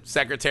hold the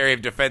Secretary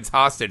of Defense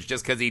hostage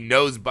just because he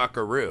knows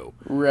Buckaroo.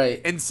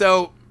 Right. And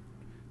so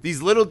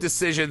these little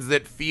decisions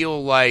that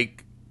feel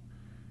like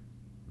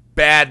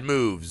bad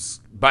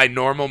moves by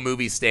normal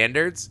movie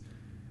standards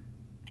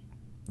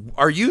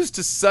are used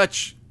to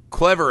such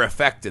clever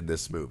effect in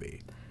this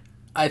movie.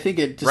 I think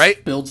it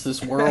just builds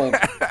this world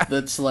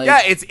that's like...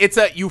 Yeah, it's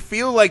a you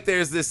feel like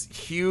there's this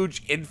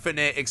huge,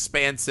 infinite,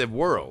 expansive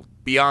world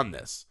beyond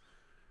this.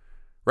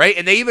 Right?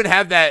 And they even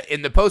have that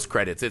in the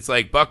post-credits. It's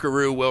like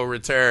Buckaroo will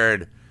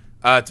return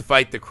to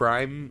fight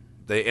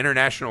the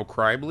International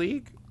Crime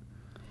League?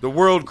 The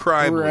World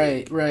Crime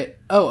League. Right.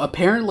 Oh,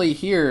 apparently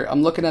here,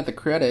 I'm looking at the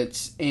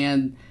credits,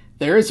 and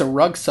there is a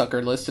rug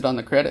sucker listed on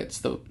the credits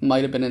that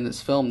might have been in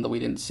this film that we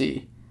didn't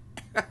see.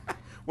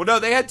 Well, no,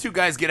 they had two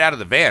guys get out of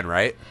the van,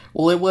 right?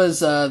 Well, it was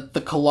the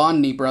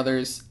Kalani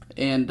brothers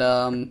and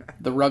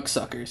the rug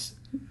suckers.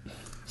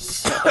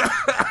 So.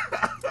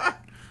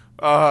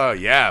 Oh,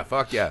 yeah,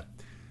 fuck yeah.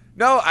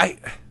 No, I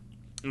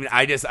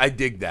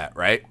dig that,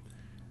 right?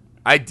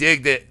 I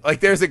dig that.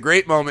 Like, there's a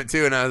great moment,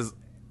 too, and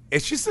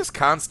it's just this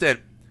constant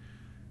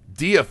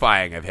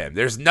deifying of him.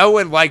 There's no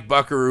one like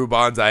Buckaroo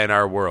Banzai in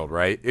our world,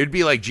 right? It'd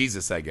be like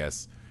Jesus, I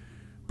guess.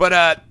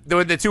 But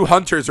when the two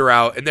hunters are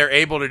out and they're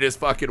able to just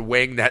fucking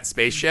wing that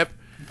spaceship,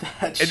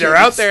 and they're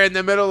out there in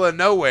the middle of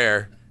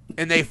nowhere,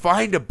 and they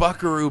find a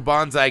Buckaroo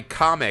Banzai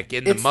comic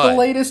in the mud. It's the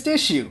latest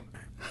issue.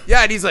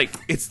 Yeah, and he's like,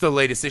 it's the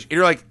latest issue. And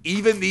you're like,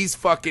 even these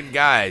fucking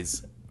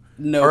guys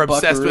are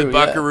obsessed with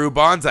Buckaroo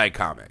Banzai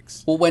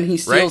comics. Well, when he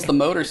steals the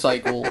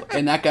motorcycle,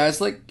 and that guy's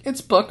like,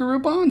 it's Buckaroo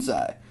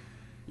Banzai.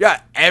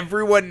 Yeah,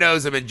 everyone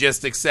knows him and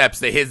just accepts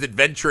that his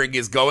adventuring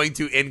is going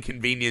to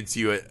inconvenience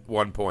you at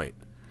one point.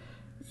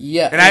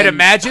 Yeah. And I'd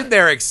imagine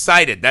they're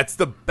excited. That's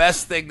the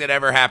best thing that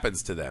ever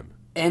happens to them.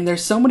 And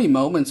there's so many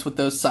moments with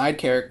those side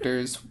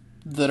characters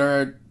that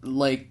are,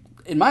 like,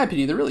 in my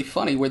opinion, they're really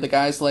funny, where the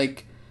guy's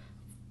like,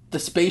 the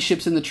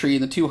spaceship's in the tree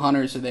and the two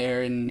hunters are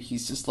there, and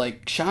he's just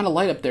like, shine a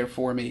light up there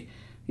for me.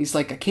 He's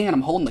like, I can't,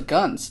 I'm holding the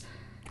guns.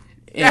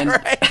 And, yeah,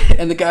 right.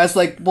 And the guy's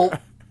like, well,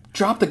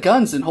 drop the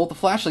guns and hold the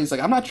flashlight. He's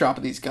like, I'm not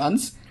dropping these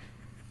guns.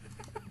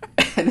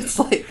 And it's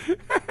like...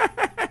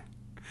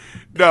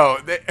 No.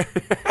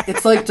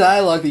 It's like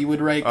dialogue that you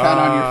would write kind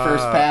of on your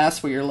first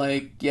pass, where you're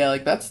like, yeah,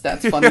 like, that's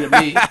funny to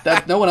me.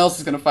 That no one else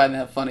is going to find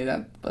that funny.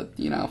 But,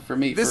 you know, for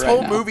me, this for right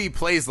whole now. movie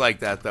plays like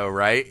that, though,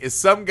 right? Is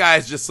some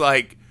guy's just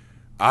like,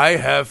 I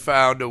have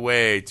found a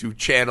way to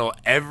channel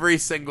every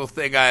single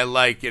thing I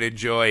like and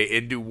enjoy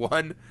into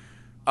one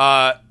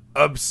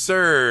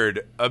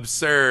absurd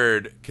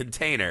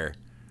container.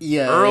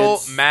 Yeah,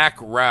 Earl Mac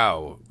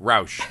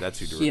Roush. That's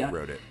who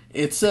wrote it.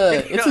 It's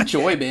a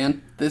joy,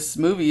 man. This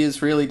movie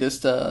is really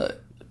just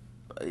it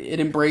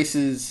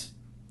embraces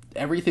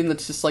everything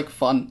that's just like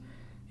fun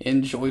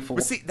and joyful.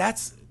 But see,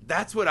 that's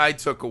what I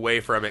took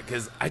away from it,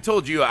 because I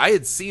told you I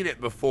had seen it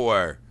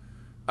before,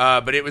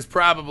 but it was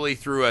probably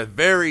through a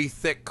very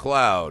thick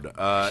cloud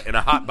in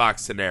a hotbox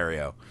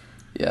scenario.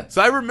 Yeah.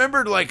 So I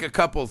remembered like a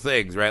couple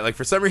things, right? Like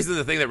for some reason,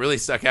 the thing that really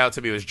stuck out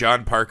to me was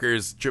John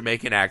Parker's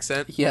Jamaican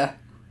accent. Yeah.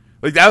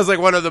 Like that was like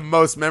one of the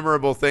most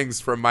memorable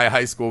things from my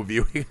high school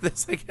viewing of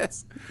this, I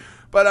guess.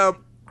 But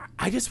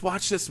I just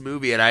watched this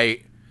movie, and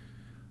I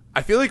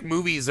feel like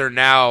movies are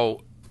now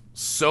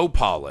so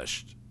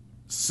polished,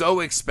 so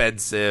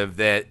expensive,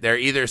 that they're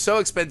either so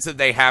expensive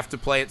they have to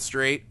play it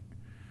straight,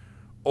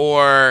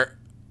 or,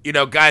 you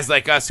know, guys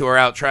like us who are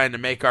out trying to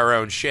make our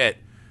own shit,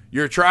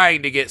 you're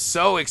trying to get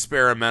so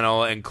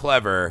experimental and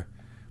clever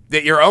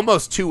that you're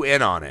almost too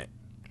in on it.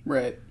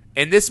 Right.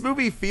 And this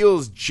movie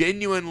feels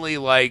genuinely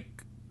like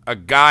a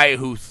guy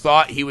who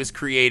thought he was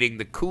creating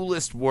the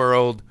coolest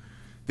world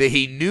that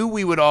he knew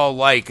we would all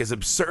like, as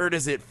absurd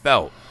as it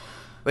felt.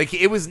 Like,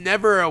 it was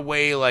never a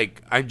way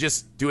like, I'm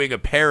just doing a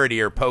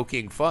parody or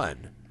poking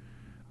fun.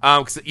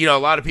 'Cause, you know, a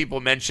lot of people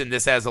mention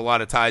this has a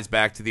lot of ties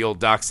back to the old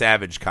Doc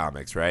Savage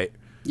comics, right?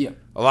 Yeah.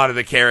 A lot of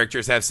the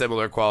characters have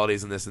similar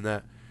qualities and this and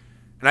that.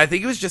 And I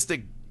think it was just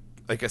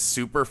a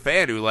super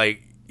fan who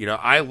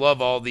I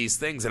love all these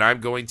things and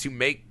I'm going to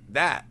make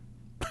that.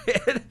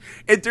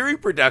 And during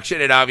production,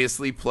 it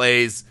obviously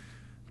plays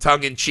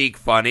tongue-in-cheek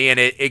funny, and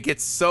it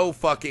gets so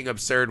fucking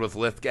absurd with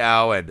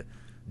Lithgow and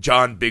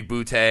John Big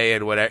Booty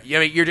and whatever. I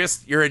mean,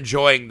 you're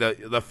enjoying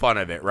the fun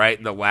of it, right?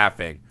 And the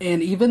laughing.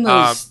 And even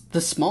those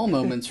the small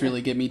moments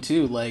really get me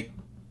too. Like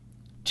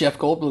Jeff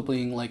Goldblum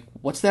being like,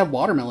 "What's that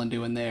watermelon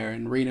doing there?"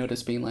 And Reno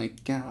just being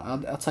like, "Yeah,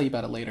 I'll tell you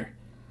about it later."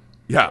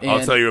 Yeah,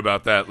 I'll tell you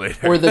about that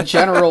later. Or the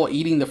general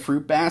eating the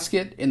fruit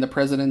basket in the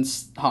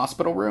president's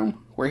hospital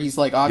room, where he's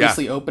like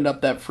obviously opened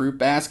up that fruit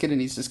basket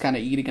and he's just kind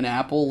of eating an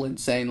apple and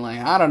saying like,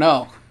 "I don't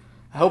know.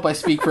 I hope I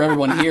speak for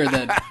everyone here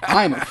that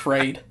I'm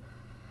afraid."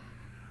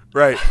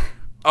 Right.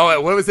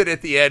 Oh, what was it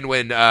at the end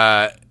when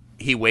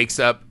he wakes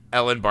up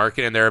Ellen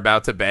Barkin and they're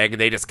about to bang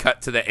and they just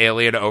cut to the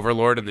alien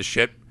overlord in the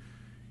ship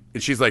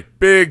and she's like,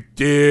 "Big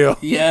deal."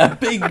 Yeah,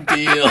 big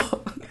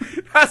deal.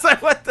 I was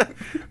like, what the?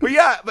 But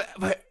yeah,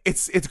 but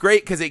it's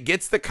great because it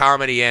gets the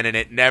comedy in and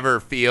it never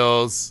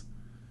feels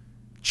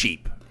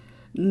cheap.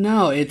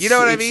 No, it's, you know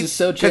what I mean? Just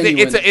so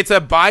genuine. It's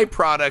a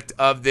byproduct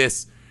of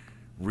this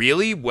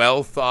really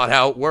well thought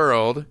out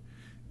world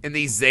and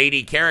these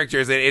zany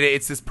characters, and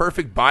it's this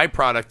perfect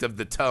byproduct of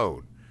the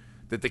tone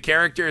that the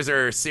characters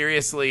are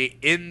seriously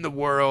in the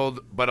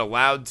world but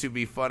allowed to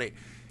be funny.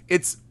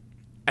 It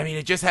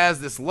just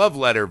has this love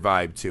letter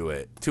vibe to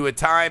it, to a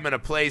time and a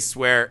place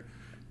where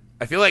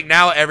I feel like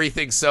now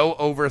everything's so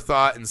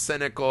overthought and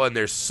cynical, and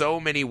there's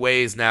so many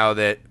ways now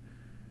that,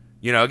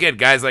 again,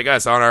 guys like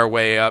us on our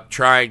way up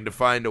trying to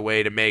find a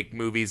way to make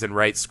movies and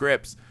write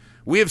scripts.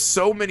 We have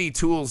so many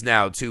tools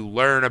now to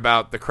learn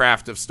about the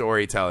craft of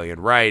storytelling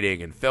and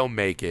writing and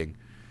filmmaking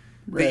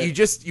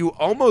that you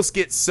almost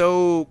get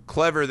so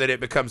clever that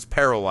it becomes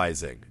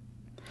paralyzing.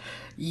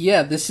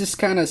 Yeah, this just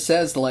kind of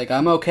says, like,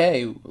 I'm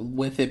okay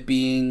with it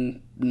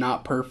being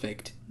not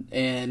perfect.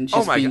 And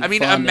just being fun.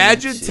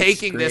 Imagine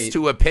taking this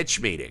to a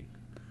pitch meeting.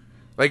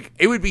 Like,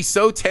 it would be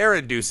so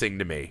terror-inducing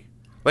to me.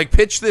 Like,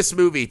 pitch this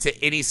movie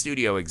to any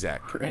studio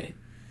exec. Right.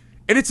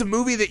 And it's a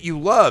movie that you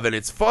love, and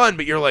it's fun,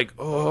 but you're like,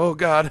 oh,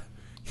 God.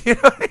 You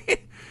know what I mean?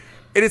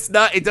 And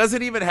it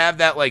doesn't even have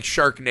that, like,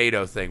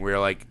 Sharknado thing where you're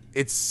like,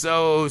 it's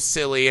so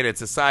silly, and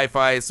it's a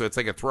sci-fi, so it's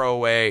like a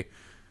throwaway.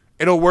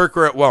 It'll work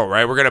or it won't,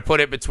 right? We're going to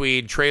put it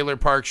between Trailer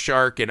Park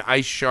Shark and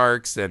Ice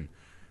Sharks and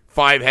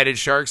Five-Headed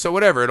Sharks, so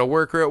whatever. It'll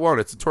work or it won't.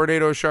 It's a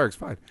tornado of sharks,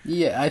 fine.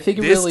 Yeah, I think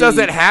this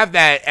doesn't have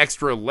that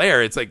extra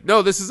layer. It's like,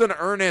 no, this is an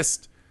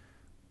earnest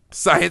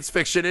science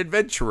fiction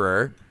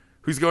adventurer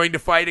who's going to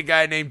fight a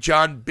guy named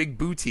John Big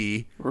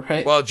Booty,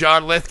 right? While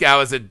John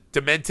Lithgow is a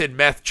demented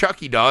meth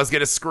Chucky doll is going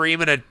to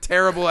scream in a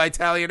terrible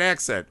Italian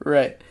accent.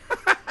 Right.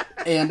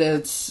 And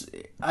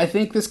I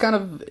think this kind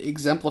of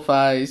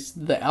exemplifies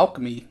the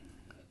alchemy,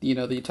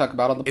 that you talk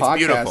about on the podcast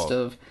beautiful.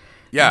 Of,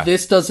 yeah,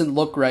 this doesn't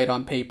look right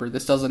on paper.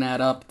 This doesn't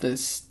add up.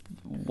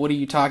 What are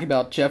you talking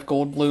about? Jeff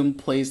Goldblum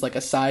plays like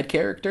a side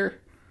character.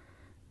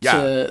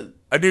 Yeah.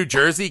 A New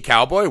Jersey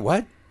cowboy?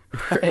 What?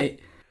 Right.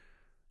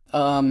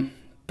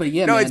 But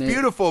yeah, no, man, it's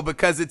beautiful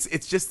because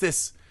it's just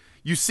this.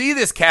 You see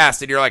this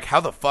cast and you're like, how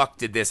the fuck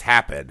did this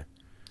happen?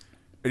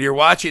 And you're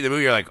watching the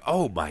movie, you're like,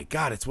 oh my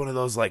God, it's one of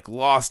those like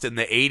Lost in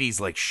the 80s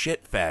like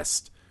shit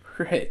fest.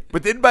 Right.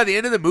 But then by the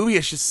end of the movie,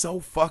 it's just so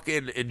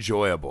fucking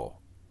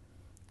enjoyable.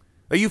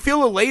 Like, you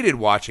feel elated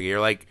watching it. You're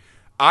like,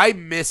 I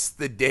miss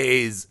the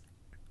days.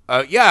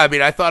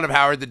 I thought of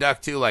Howard the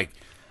Duck too. Like,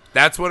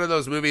 that's one of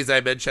those movies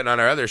I mentioned on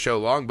our other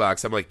show,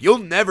 Longbox. I'm like, you'll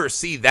never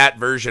see that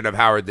version of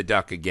Howard the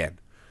Duck again.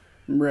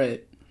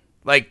 Right.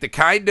 Like, the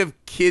kind of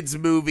kids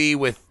movie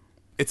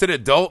it's an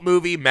adult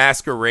movie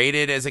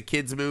masqueraded as a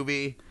kids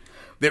movie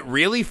that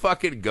really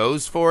fucking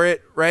goes for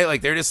it, right?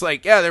 Like, they're just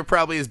like, yeah, there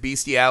probably is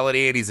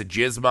bestiality and he's a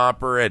jizz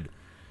mopper and,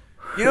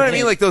 you know what I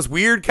mean? Like, those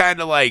weird kind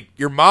of like,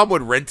 your mom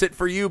would rent it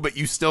for you, but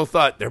you still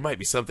thought there might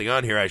be something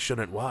on here I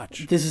shouldn't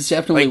watch. This is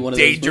definitely like, one of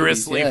those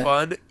dangerously movies,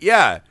 fun.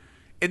 Yeah.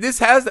 And this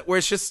has that where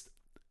it's just,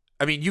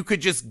 you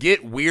could just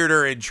get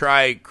weirder and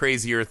try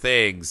crazier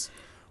things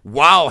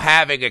while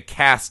having a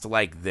cast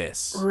like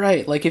this.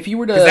 Right. Like, if you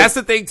were to... 'Cause that's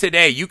the thing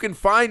today. You can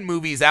find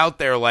movies out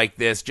there like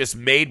this just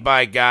made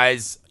by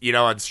guys,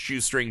 on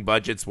shoestring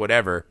budgets,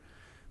 whatever.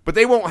 But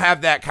they won't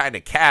have that kind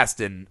of cast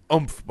and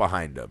oomph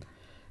behind them.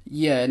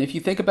 Yeah, and if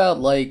you think about,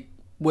 like,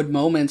 would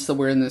moments that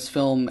were in this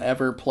film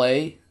ever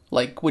play?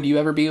 Like, would you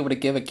ever be able to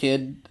give a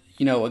kid,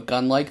 a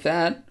gun like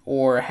that?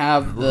 Or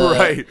have the...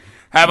 Right.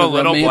 Have a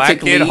little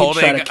black kid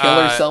holding... try to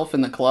kill herself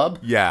in the club?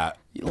 Yeah.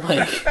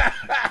 Like...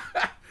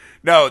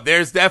 No,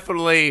 there's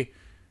definitely...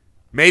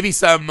 Maybe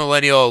some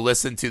millennial will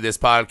listen to this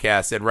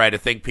podcast and write a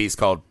think piece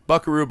called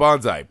Buckaroo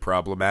Banzai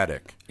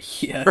Problematic.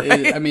 Yeah,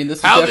 right? This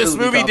is how this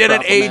movie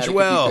didn't age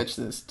well. If you pitch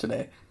this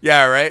today.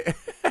 Yeah, right?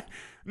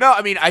 No,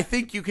 I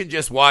think you can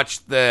just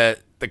watch the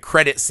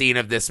credit scene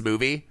of this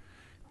movie,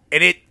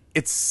 and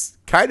it's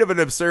kind of an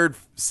absurd,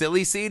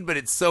 silly scene, but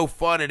it's so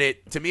fun, and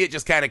to me, it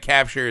just kind of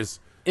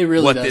captures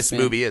what this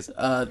movie is.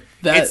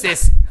 It's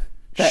this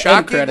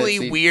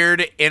shockingly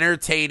weird,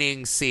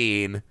 entertaining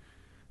scene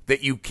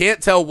that you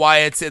can't tell why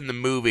it's in the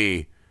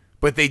movie,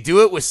 but they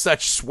do it with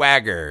such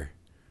swagger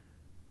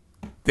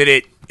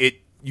that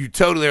you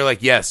totally are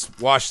like, yes,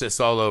 wash this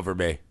all over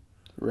me.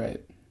 Right.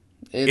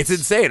 It's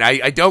insane.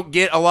 I don't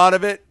get a lot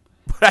of it,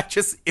 but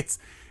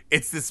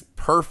it's this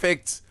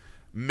perfect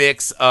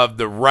mix of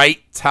the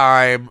right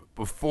time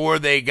before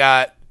they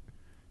got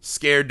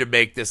scared to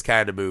make this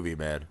kind of movie,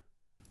 man.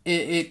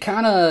 It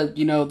kind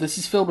of, this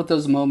is filled with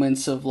those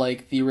moments of,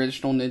 like, the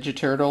original Ninja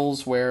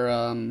Turtles where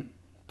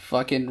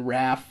fucking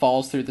Raph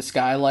falls through the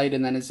skylight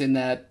and then is in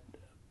that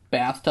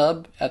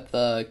bathtub at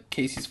the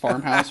Casey's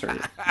farmhouse,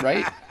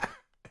 right?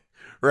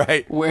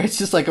 Right. Where it's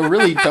just, like, a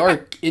really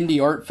dark indie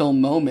art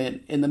film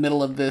moment in the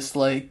middle of this,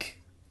 like,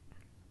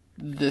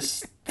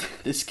 this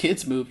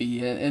kid's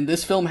movie. And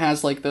this film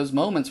has, like, those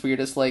moments where you're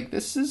just like,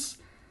 this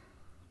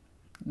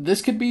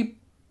could be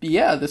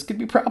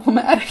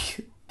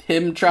problematic.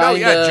 Him trying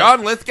to...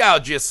 John Lithgow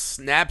just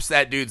snaps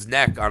that dude's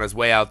neck on his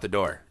way out the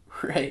door.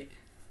 Right.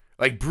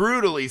 Like,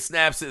 brutally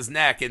snaps his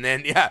neck, and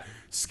then,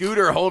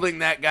 Scooter holding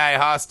that guy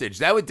hostage.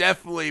 That would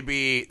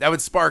definitely that would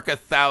spark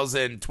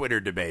 1,000 Twitter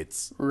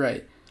debates.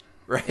 Right.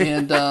 Right.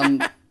 And,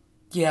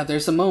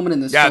 there's a moment in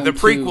this film, the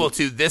prequel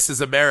to This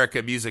Is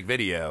America music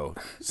video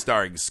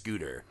starring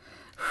Scooter.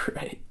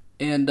 Right.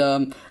 And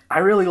I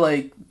really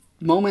like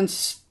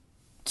moments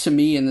to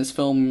me in this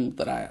film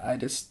that I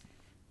just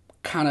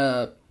kind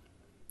of...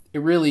 It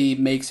really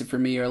makes it for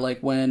me, or like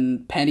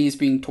when Penny's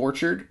being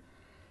tortured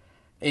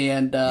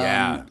and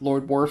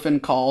Lord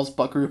Worfen calls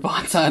Buckaroo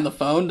Banzai on the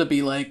phone to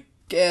be like,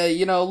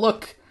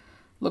 look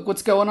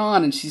what's going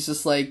on. And she's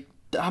just like,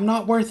 I'm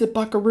not worth it,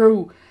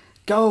 Buckaroo.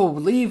 Go,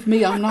 leave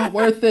me, I'm not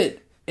worth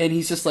it. And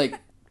he's just like,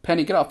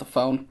 Penny, get off the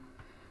phone.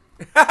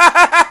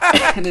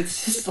 And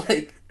it's just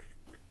like...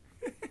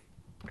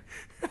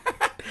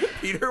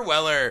 Peter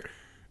Weller...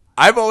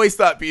 I've always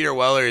thought Peter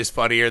Weller is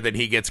funnier than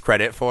he gets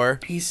credit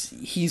for.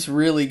 He's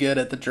really good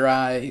at those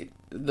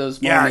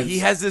moments. Yeah, he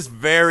has this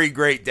very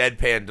great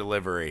deadpan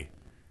delivery.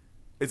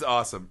 It's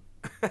awesome.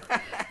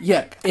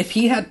 Yeah, if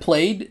he had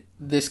played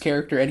this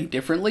character any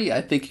differently,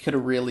 I think he could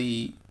have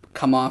really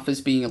come off as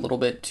being a little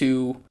bit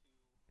too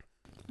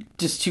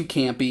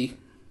campy,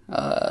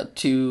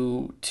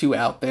 too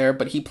out there.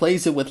 But he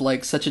plays it with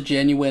like such a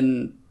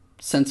genuine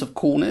sense of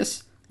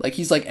coolness. Like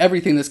he's like,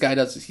 everything this guy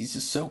does he's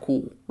just so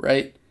cool,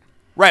 right?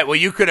 Right, well,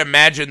 you could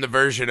imagine the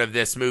version of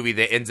this movie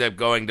that ends up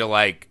going to,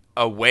 like,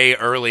 a way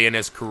early in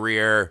his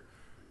career,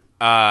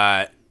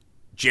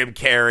 Jim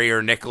Carrey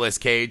or Nicolas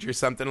Cage or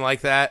something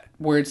like that.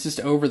 Where it's just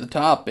over the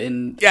top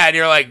and... Yeah, and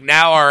you're like,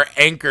 now our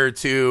anchor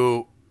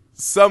to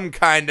some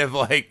kind of,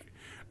 like,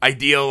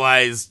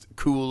 idealized,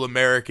 cool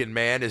American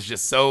man is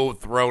just so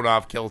thrown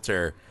off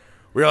kilter.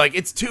 We're like,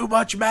 it's too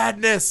much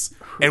madness!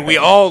 Right. And we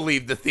all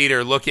leave the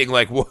theater looking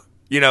like,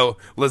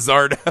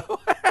 Lizardo.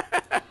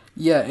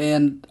 Yeah,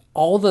 and...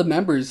 all the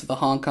members of the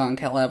Hong Kong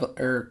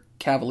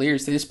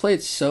Cavaliers, they just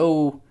played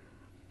so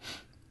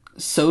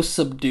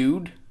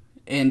subdued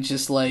and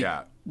just like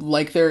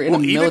they're in a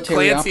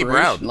military Clancy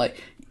operation.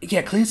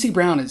 Brown. Clancy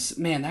Brown is,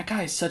 man, that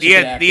guy is such a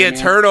good actor. The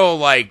eternal,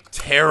 like,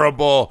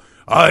 terrible,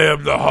 I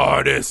am the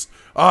hardest,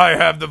 I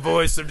have the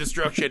voice of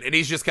destruction, and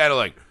he's just kind of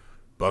like,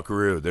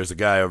 Buckaroo, there's a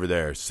guy over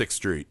there, 6th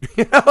Street.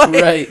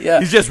 Right, yeah.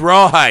 He's just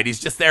rawhide. He's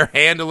just there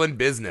handling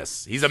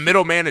business. He's a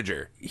middle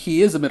manager.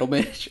 He is a middle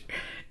manager.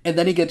 And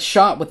then he gets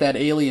shot with that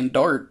alien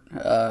dart.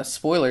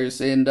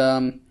 Spoilers.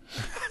 And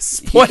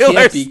spoilers. He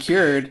can't be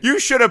cured. You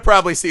should have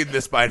probably seen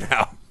this by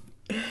now.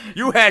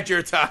 You had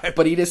your time.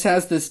 But he just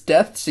has this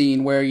death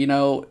scene where,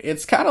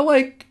 it's kind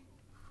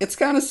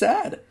of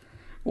sad.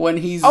 When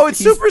he's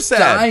super sad.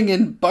 Dying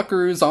in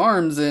Buckaroo's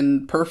arms,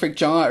 and Perfect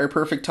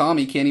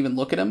Tommy can't even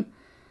look at him.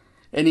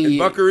 And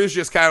Buckaroo's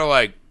just kind of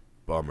like,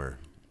 bummer.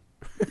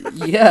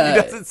 Yeah.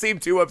 He doesn't seem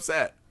too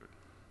upset.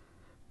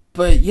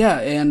 But yeah,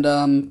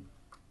 and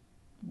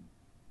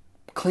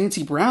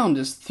Clancy Brown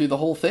just through the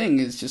whole thing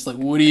is just like,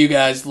 what are you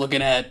guys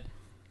looking at?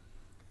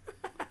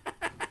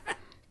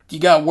 You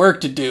got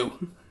work to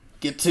do.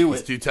 Get to it.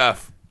 It's too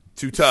tough.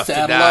 Too tough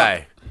Saddle to die.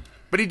 up.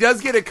 But he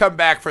does get to come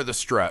back for the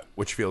strut,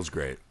 which feels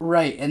great.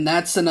 Right, and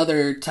that's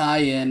another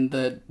tie-in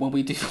that when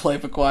we do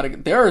Life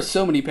Aquatic, there are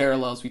so many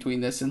parallels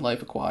between this and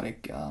Life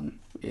Aquatic.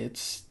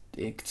 It's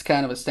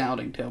kind of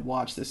astounding to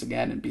watch this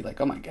again and be like,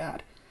 oh my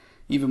god,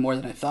 even more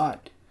than I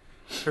thought.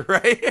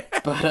 Right?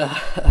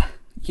 But,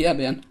 yeah,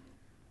 man.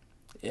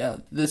 Yeah,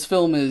 this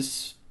film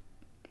is...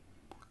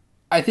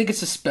 I think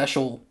it's a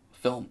special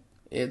film.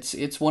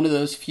 It's one of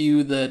those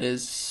few that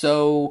is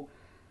so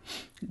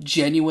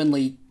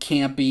genuinely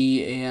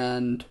campy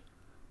and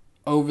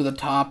over the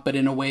top, but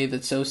in a way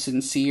that's so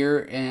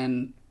sincere,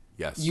 and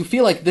yes, you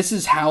feel like this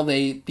is how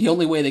the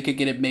only way they could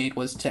get it made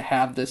was to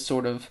have this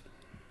sort of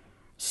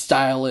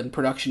style and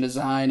production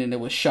design, and it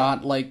was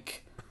shot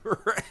like,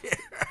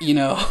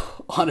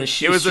 on a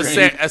shoestring. It was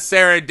a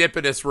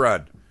serendipitous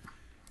run.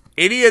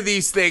 Any of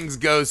these things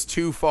goes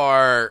too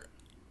far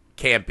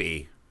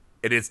campy,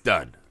 and it's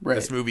done. Right.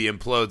 This movie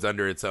implodes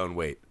under its own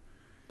weight.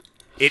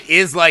 It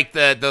is like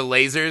the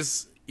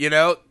lasers,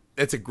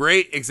 It's a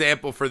great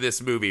example for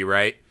this movie,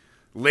 right?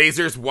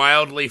 Lasers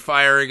wildly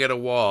firing at a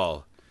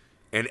wall.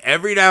 And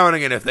every now and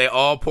again, if they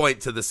all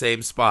point to the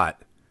same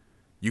spot,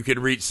 you can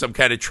reach some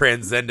kind of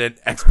transcendent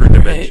expert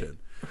dimension.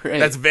 Right.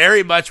 That's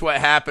very much what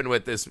happened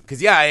with this.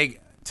 Because,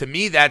 to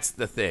me, that's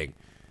the thing.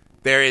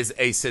 There is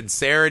a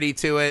sincerity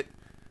to it.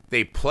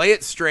 They play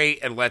it straight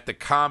and let the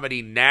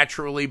comedy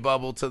naturally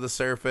bubble to the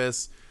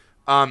surface.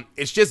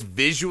 It's just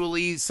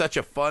visually such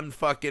a fun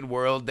fucking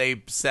world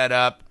they set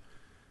up.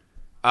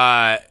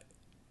 And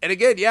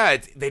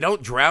again, they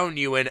don't drown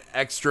you in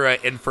extra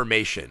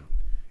information.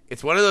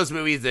 It's one of those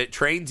movies that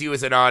trains you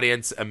as an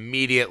audience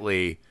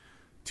immediately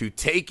to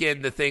take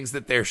in the things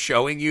that they're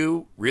showing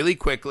you really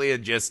quickly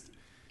and just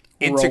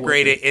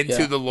integrate it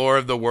into the lore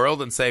of the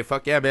world and say,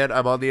 fuck yeah, man,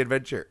 I'm on the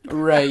adventure.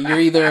 Right. You're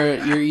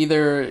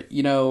either,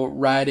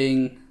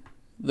 riding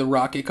the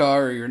rocket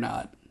car or you're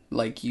not.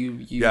 Like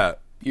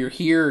you're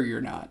here or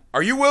you're not.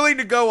 Are you willing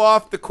to go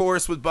off the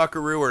course with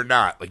Buckaroo or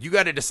not? Like, you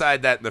got to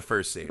decide that in the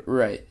first scene.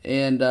 Right.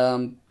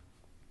 And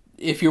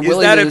if you're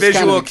willing to... Is that a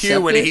visual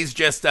cue when he's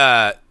just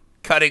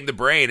cutting the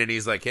brain and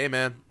he's like, hey,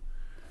 man,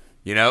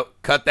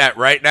 cut that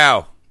right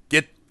now.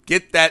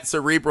 Get that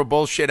cerebral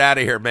bullshit out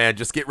of here, man.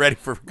 Just get ready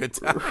for a good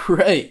time.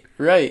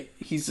 Right.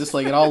 He's just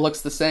like, it all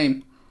looks the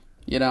same,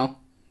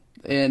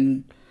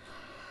 And,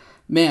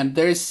 man,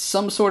 there's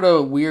some sort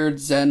of weird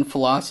Zen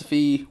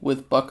philosophy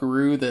with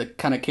Buckaroo that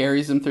kind of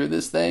carries him through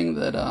this thing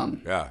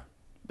that,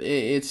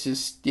 it's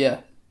just,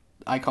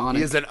 iconic.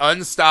 He is an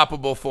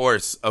unstoppable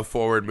force of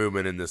forward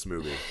movement in this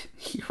movie.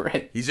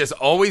 Right. He's just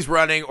always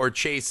running or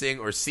chasing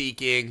or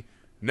seeking,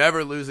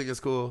 never losing his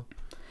cool.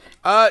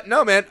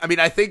 No, man. I mean,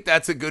 I think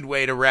that's a good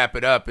way to wrap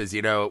it up is,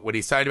 when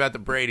he's talking about the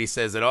brain, he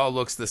says it all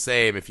looks the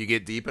same if you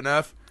get deep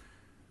enough.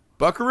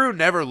 Buckaroo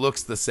never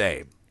looks the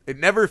same. It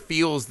never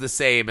feels the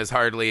same as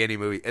hardly any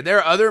movie. And there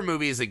are other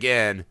movies,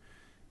 again,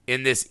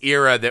 in this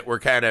era that were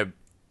kind of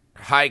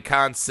high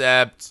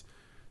concept,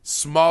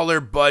 smaller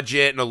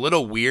budget, and a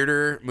little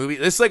weirder movie.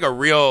 This is like a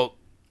real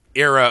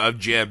era of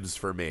gems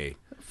for me.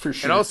 For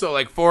sure. And also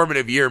like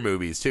formative year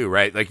movies too,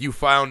 right? Like you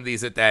found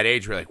these at that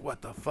age where you're like,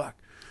 what the fuck?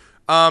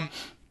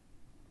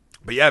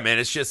 But yeah,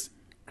 man,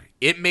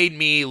 it made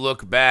me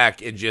look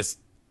back and just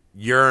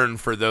yearn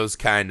for those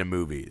kind of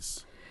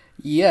movies.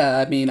 Yeah,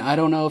 I mean, I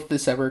don't know if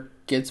this ever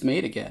gets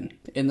made again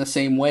in the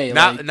same way.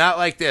 Not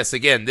like this.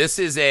 Again, this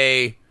is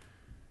a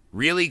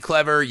really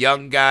clever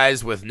young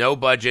guys with no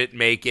budget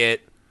make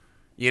it,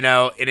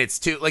 and it's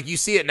too, like you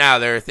see it now.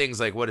 There are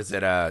things like, what is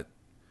it? God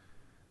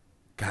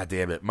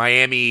damn it.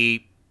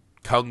 Miami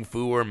Kung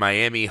Fu or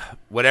Miami,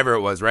 whatever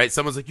it was, right?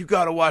 Someone's like, you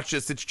got to watch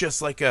this. It's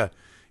just like an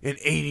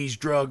 80s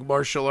drug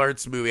martial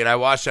arts movie. And I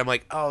watched it. I'm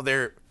like, oh,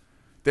 they're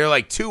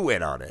like too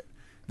in on it.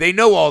 They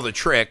know all the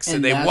tricks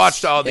and they've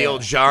watched all the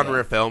old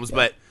genre films,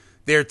 but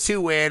they're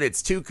too in.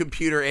 It's too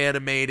computer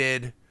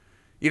animated.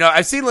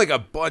 I've seen like a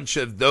bunch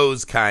of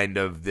those kind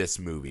of this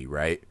movie,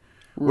 right?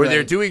 Where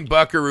they're doing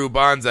Buckaroo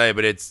Banzai,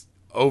 but it's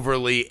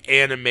overly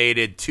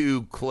animated,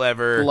 too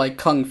clever. Like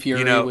Kung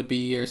Fury would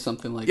be or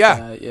something like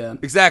that. Yeah,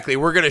 exactly.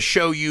 We're going to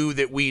show you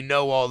that we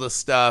know all the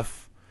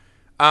stuff,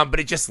 but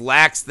it just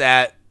lacks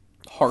that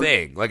heart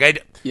thing.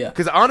 Like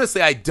because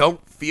honestly, I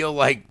don't feel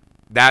like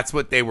that's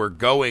what they were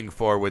going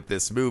for with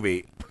this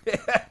movie.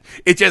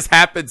 It just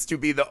happens to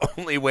be the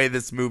only way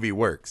this movie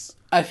works.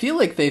 I feel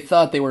like they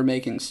thought they were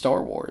making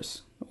Star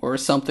Wars or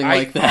something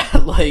like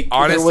that. Like,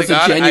 honestly, there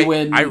was a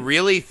genuine... I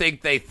really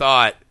think they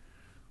thought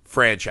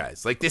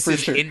franchise. Like, this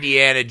is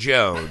Indiana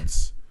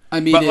Jones.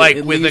 I mean, but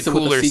like with a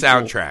cooler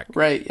soundtrack.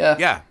 Right, yeah.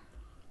 Yeah.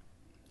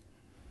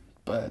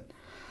 But,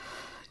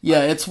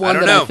 yeah, it's one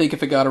that I think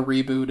if it got a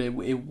reboot,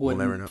 it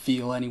wouldn't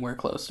feel anywhere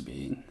close to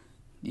being,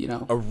 A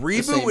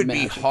reboot would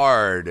be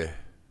hard.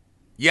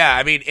 Yeah,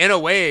 I mean, in a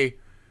way,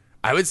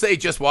 I would say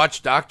just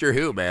watch Doctor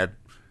Who, man.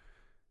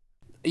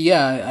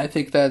 Yeah, I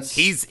think that's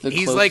he's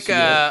like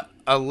a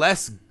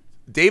less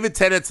David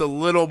Tennant's a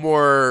little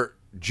more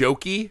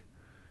jokey,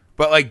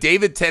 but like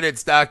David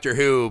Tennant's Doctor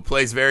Who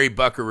plays very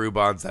Buckaroo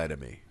Banzai to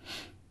me.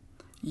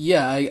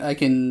 Yeah, I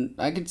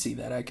can see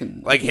that.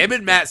 Him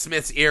and Matt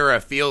Smith's era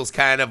feels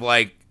kind of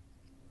like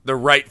the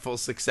rightful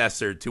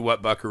successor to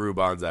what Buckaroo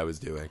Banzai was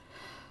doing.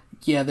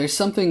 Yeah, there's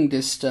something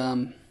just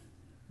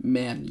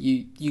man,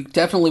 you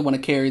definitely want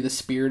to carry the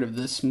spirit of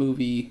this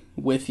movie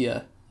with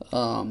you.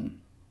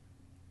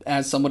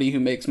 As somebody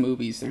who makes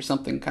movies, there's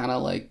something kind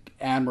of like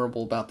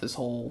admirable about this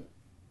whole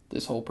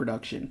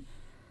production.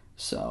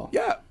 So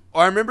yeah,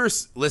 I remember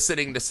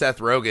listening to Seth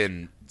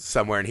Rogen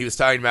somewhere, and he was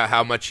talking about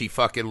how much he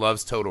fucking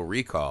loves Total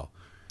Recall.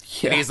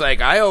 Yeah. And he's like,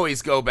 I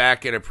always go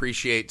back and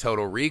appreciate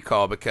Total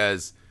Recall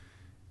because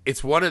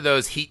it's one of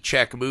those heat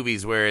check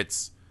movies where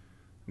it's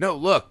no,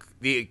 look,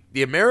 the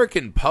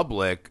American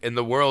public and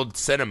the world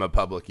cinema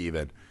public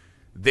even,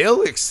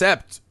 they'll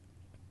accept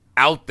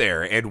out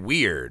there and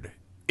weird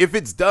if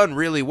it's done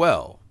really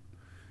well.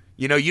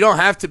 You don't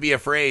have to be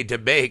afraid to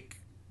make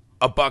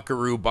a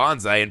Buckaroo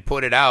Banzai and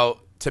put it out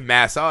to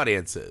mass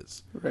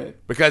audiences. Right.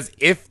 Because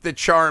if the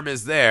charm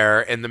is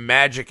there and the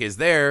magic is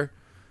there,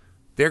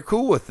 they're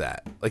cool with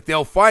that. Like,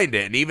 they'll find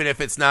it, and even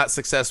if it's not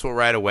successful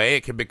right away,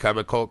 it can become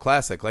a cult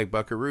classic like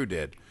Buckaroo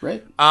did.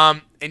 Right.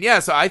 And yeah,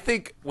 so I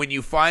think when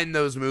you find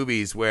those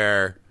movies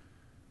where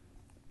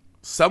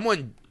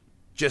someone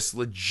just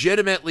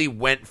legitimately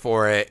went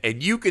for it,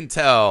 and you can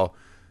tell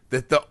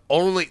that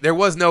there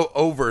was no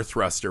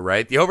overthruster,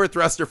 right? The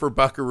overthruster for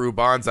Buckaroo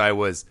Banzai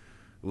was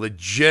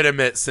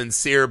legitimate,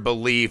 sincere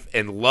belief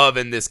and love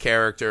in this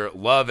character,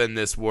 love in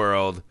this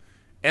world,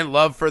 and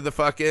love for the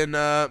fucking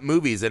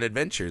movies and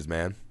adventures,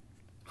 man.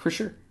 For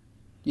sure.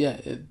 Yeah,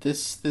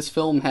 this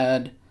film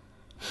had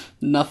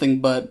nothing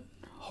but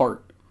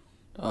heart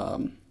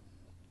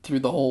through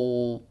the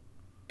whole,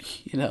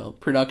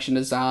 production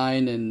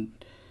design and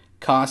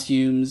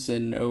costumes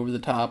and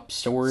over-the-top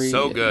story.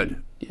 So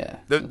good. Yeah.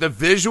 The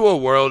visual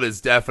world is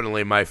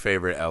definitely my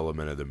favorite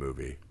element of the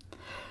movie.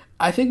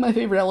 I think my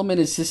favorite element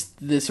is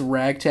just this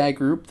ragtag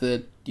group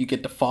that you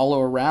get to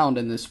follow around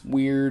in this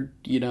weird,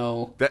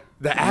 The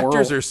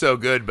actors are so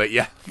good, but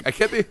yeah, I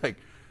kept being like,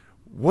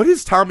 what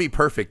is Tommy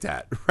Perfect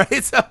at?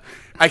 Right? So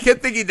I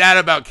kept thinking that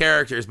about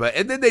characters,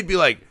 and then they'd be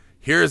like,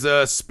 here's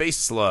a space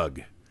slug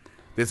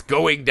that's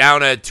going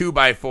down a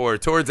 2x4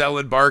 towards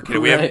Ellen Barkin.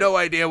 And we have no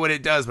idea what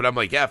it does, but I'm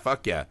like, yeah,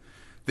 fuck yeah.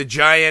 The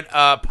giant,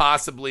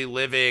 possibly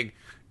living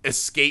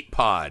escape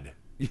pod,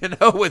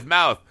 with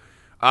mouth.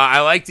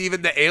 I liked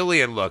even the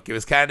alien look. It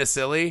was kind of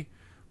silly,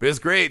 but it was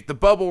great. The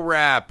bubble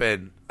wrap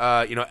and,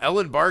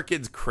 Ellen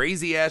Barkin's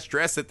crazy ass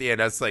dress at the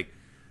end. I was like,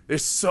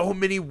 there's so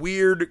many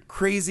weird,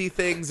 crazy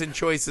things and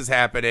choices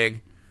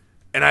happening,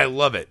 and I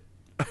love it.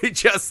 I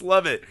just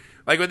love it.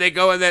 Like when they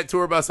go in that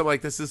tour bus, I'm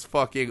like, this is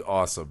fucking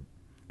awesome.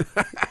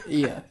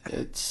 Yeah,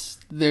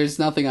 there's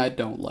nothing I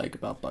don't like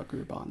about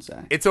Buckaroo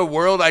Banzai. It's a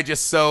world I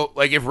just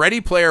if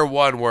Ready Player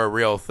One were a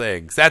real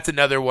thing, 'cause that's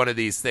another one of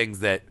these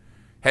things that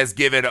has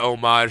given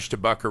homage to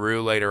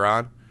Buckaroo later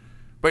on.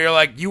 But you're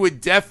like, you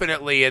would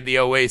definitely in the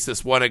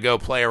Oasis want to go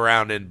play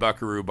around in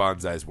Buckaroo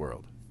Banzai's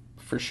world.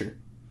 For sure.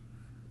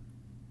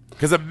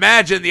 Because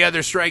imagine the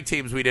other strike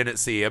teams we didn't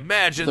see.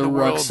 Imagine the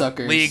World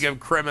League of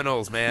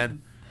Criminals,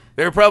 man.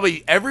 They're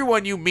probably,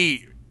 everyone you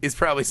meet is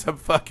probably some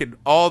fucking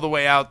all the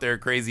way out there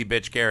crazy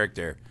bitch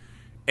character.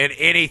 And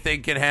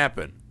anything can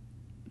happen.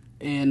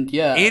 And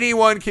yeah.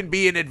 Anyone can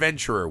be an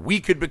adventurer. We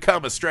could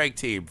become a strike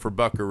team for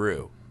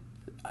Buckaroo.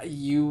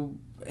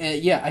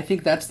 I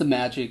think that's the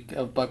magic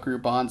of Buckaroo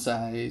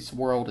Banzai's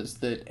world, is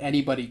that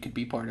anybody could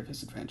be part of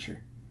his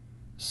adventure.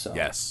 So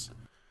yes.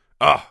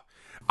 Oh,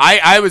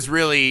 I was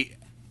really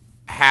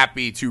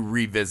happy to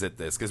revisit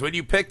this, because when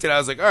you picked it, I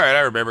was like, all right,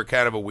 I remember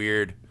kind of a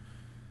weird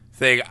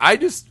thing.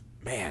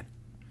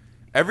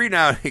 Every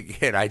now and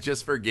again, I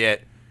just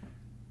forget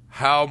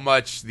how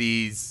much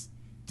these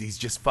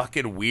just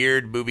fucking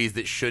weird movies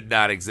that should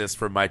not exist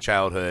from my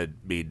childhood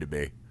mean to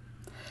me.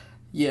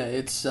 Yeah,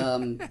 it's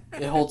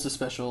it holds a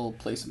special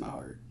place in my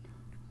heart.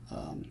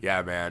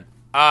 Yeah, man.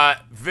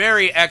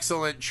 Very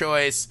excellent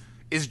choice.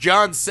 As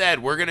John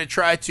said, we're going to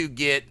try to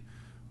get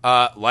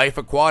Life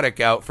Aquatic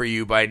out for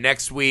you by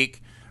next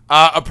week.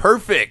 A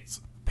perfect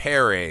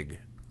pairing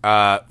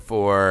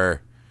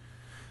for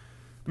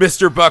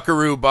Mr.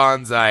 Buckaroo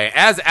Banzai.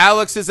 As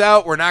Alex is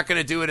out, we're not going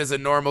to do it as a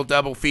normal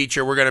double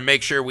feature. We're going to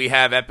make sure we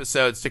have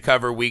episodes to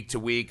cover week to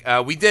week.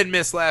 We did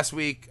miss last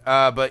week,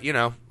 but,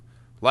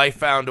 life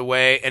found a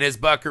way, and as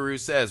Buckaroo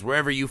says,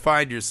 wherever you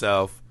find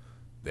yourself,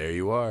 there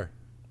you are.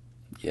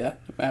 Yeah,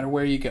 no matter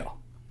where you go,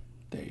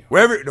 there you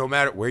are. No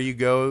matter where you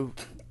go,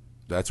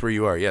 that's where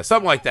you are. Yeah,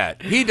 something like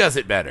that. He does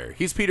it better.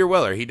 He's Peter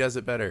Weller. He does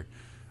it better.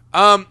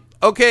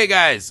 Okay,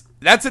 guys,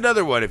 that's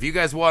another one. If you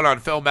guys want on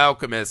Film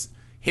Alchemist,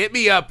 hit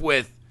me up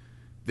with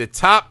the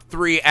top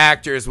 3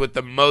 actors with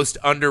the most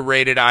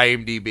underrated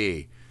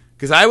IMDb,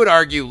 because I would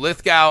argue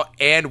Lithgow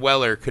and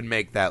Weller could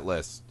make that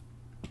list.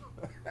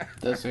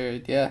 That's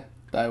right. Yeah.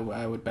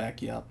 I would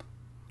back you up.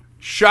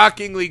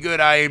 Shockingly good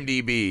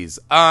IMDb's.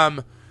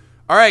 All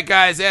right,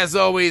 guys, as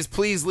always,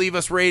 please leave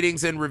us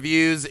ratings and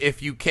reviews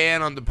if you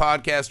can on the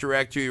podcast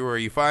directory where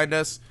you find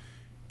us.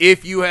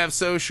 If you have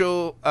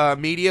social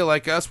media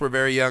like us, we're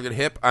very young and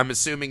hip. I'm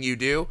assuming you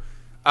do.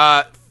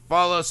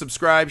 Follow,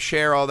 subscribe,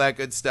 share, all that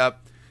good stuff.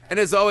 And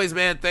as always,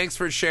 man, thanks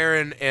for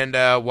sharing and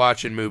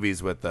watching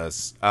movies with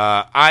us.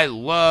 I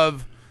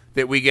love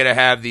that we get to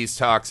have these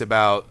talks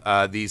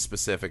about these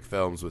specific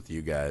films with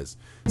you guys.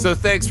 So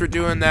thanks for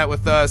doing that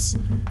with us.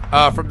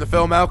 From the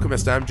Film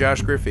Alchemist, I'm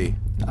Josh Griffey.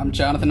 I'm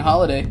Jonathan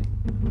Holliday.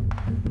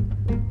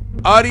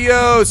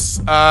 Adios,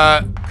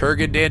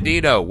 Kurgan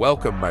Dandino.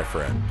 Welcome, my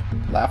friend.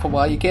 Laugh a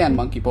while you can,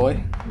 monkey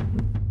boy.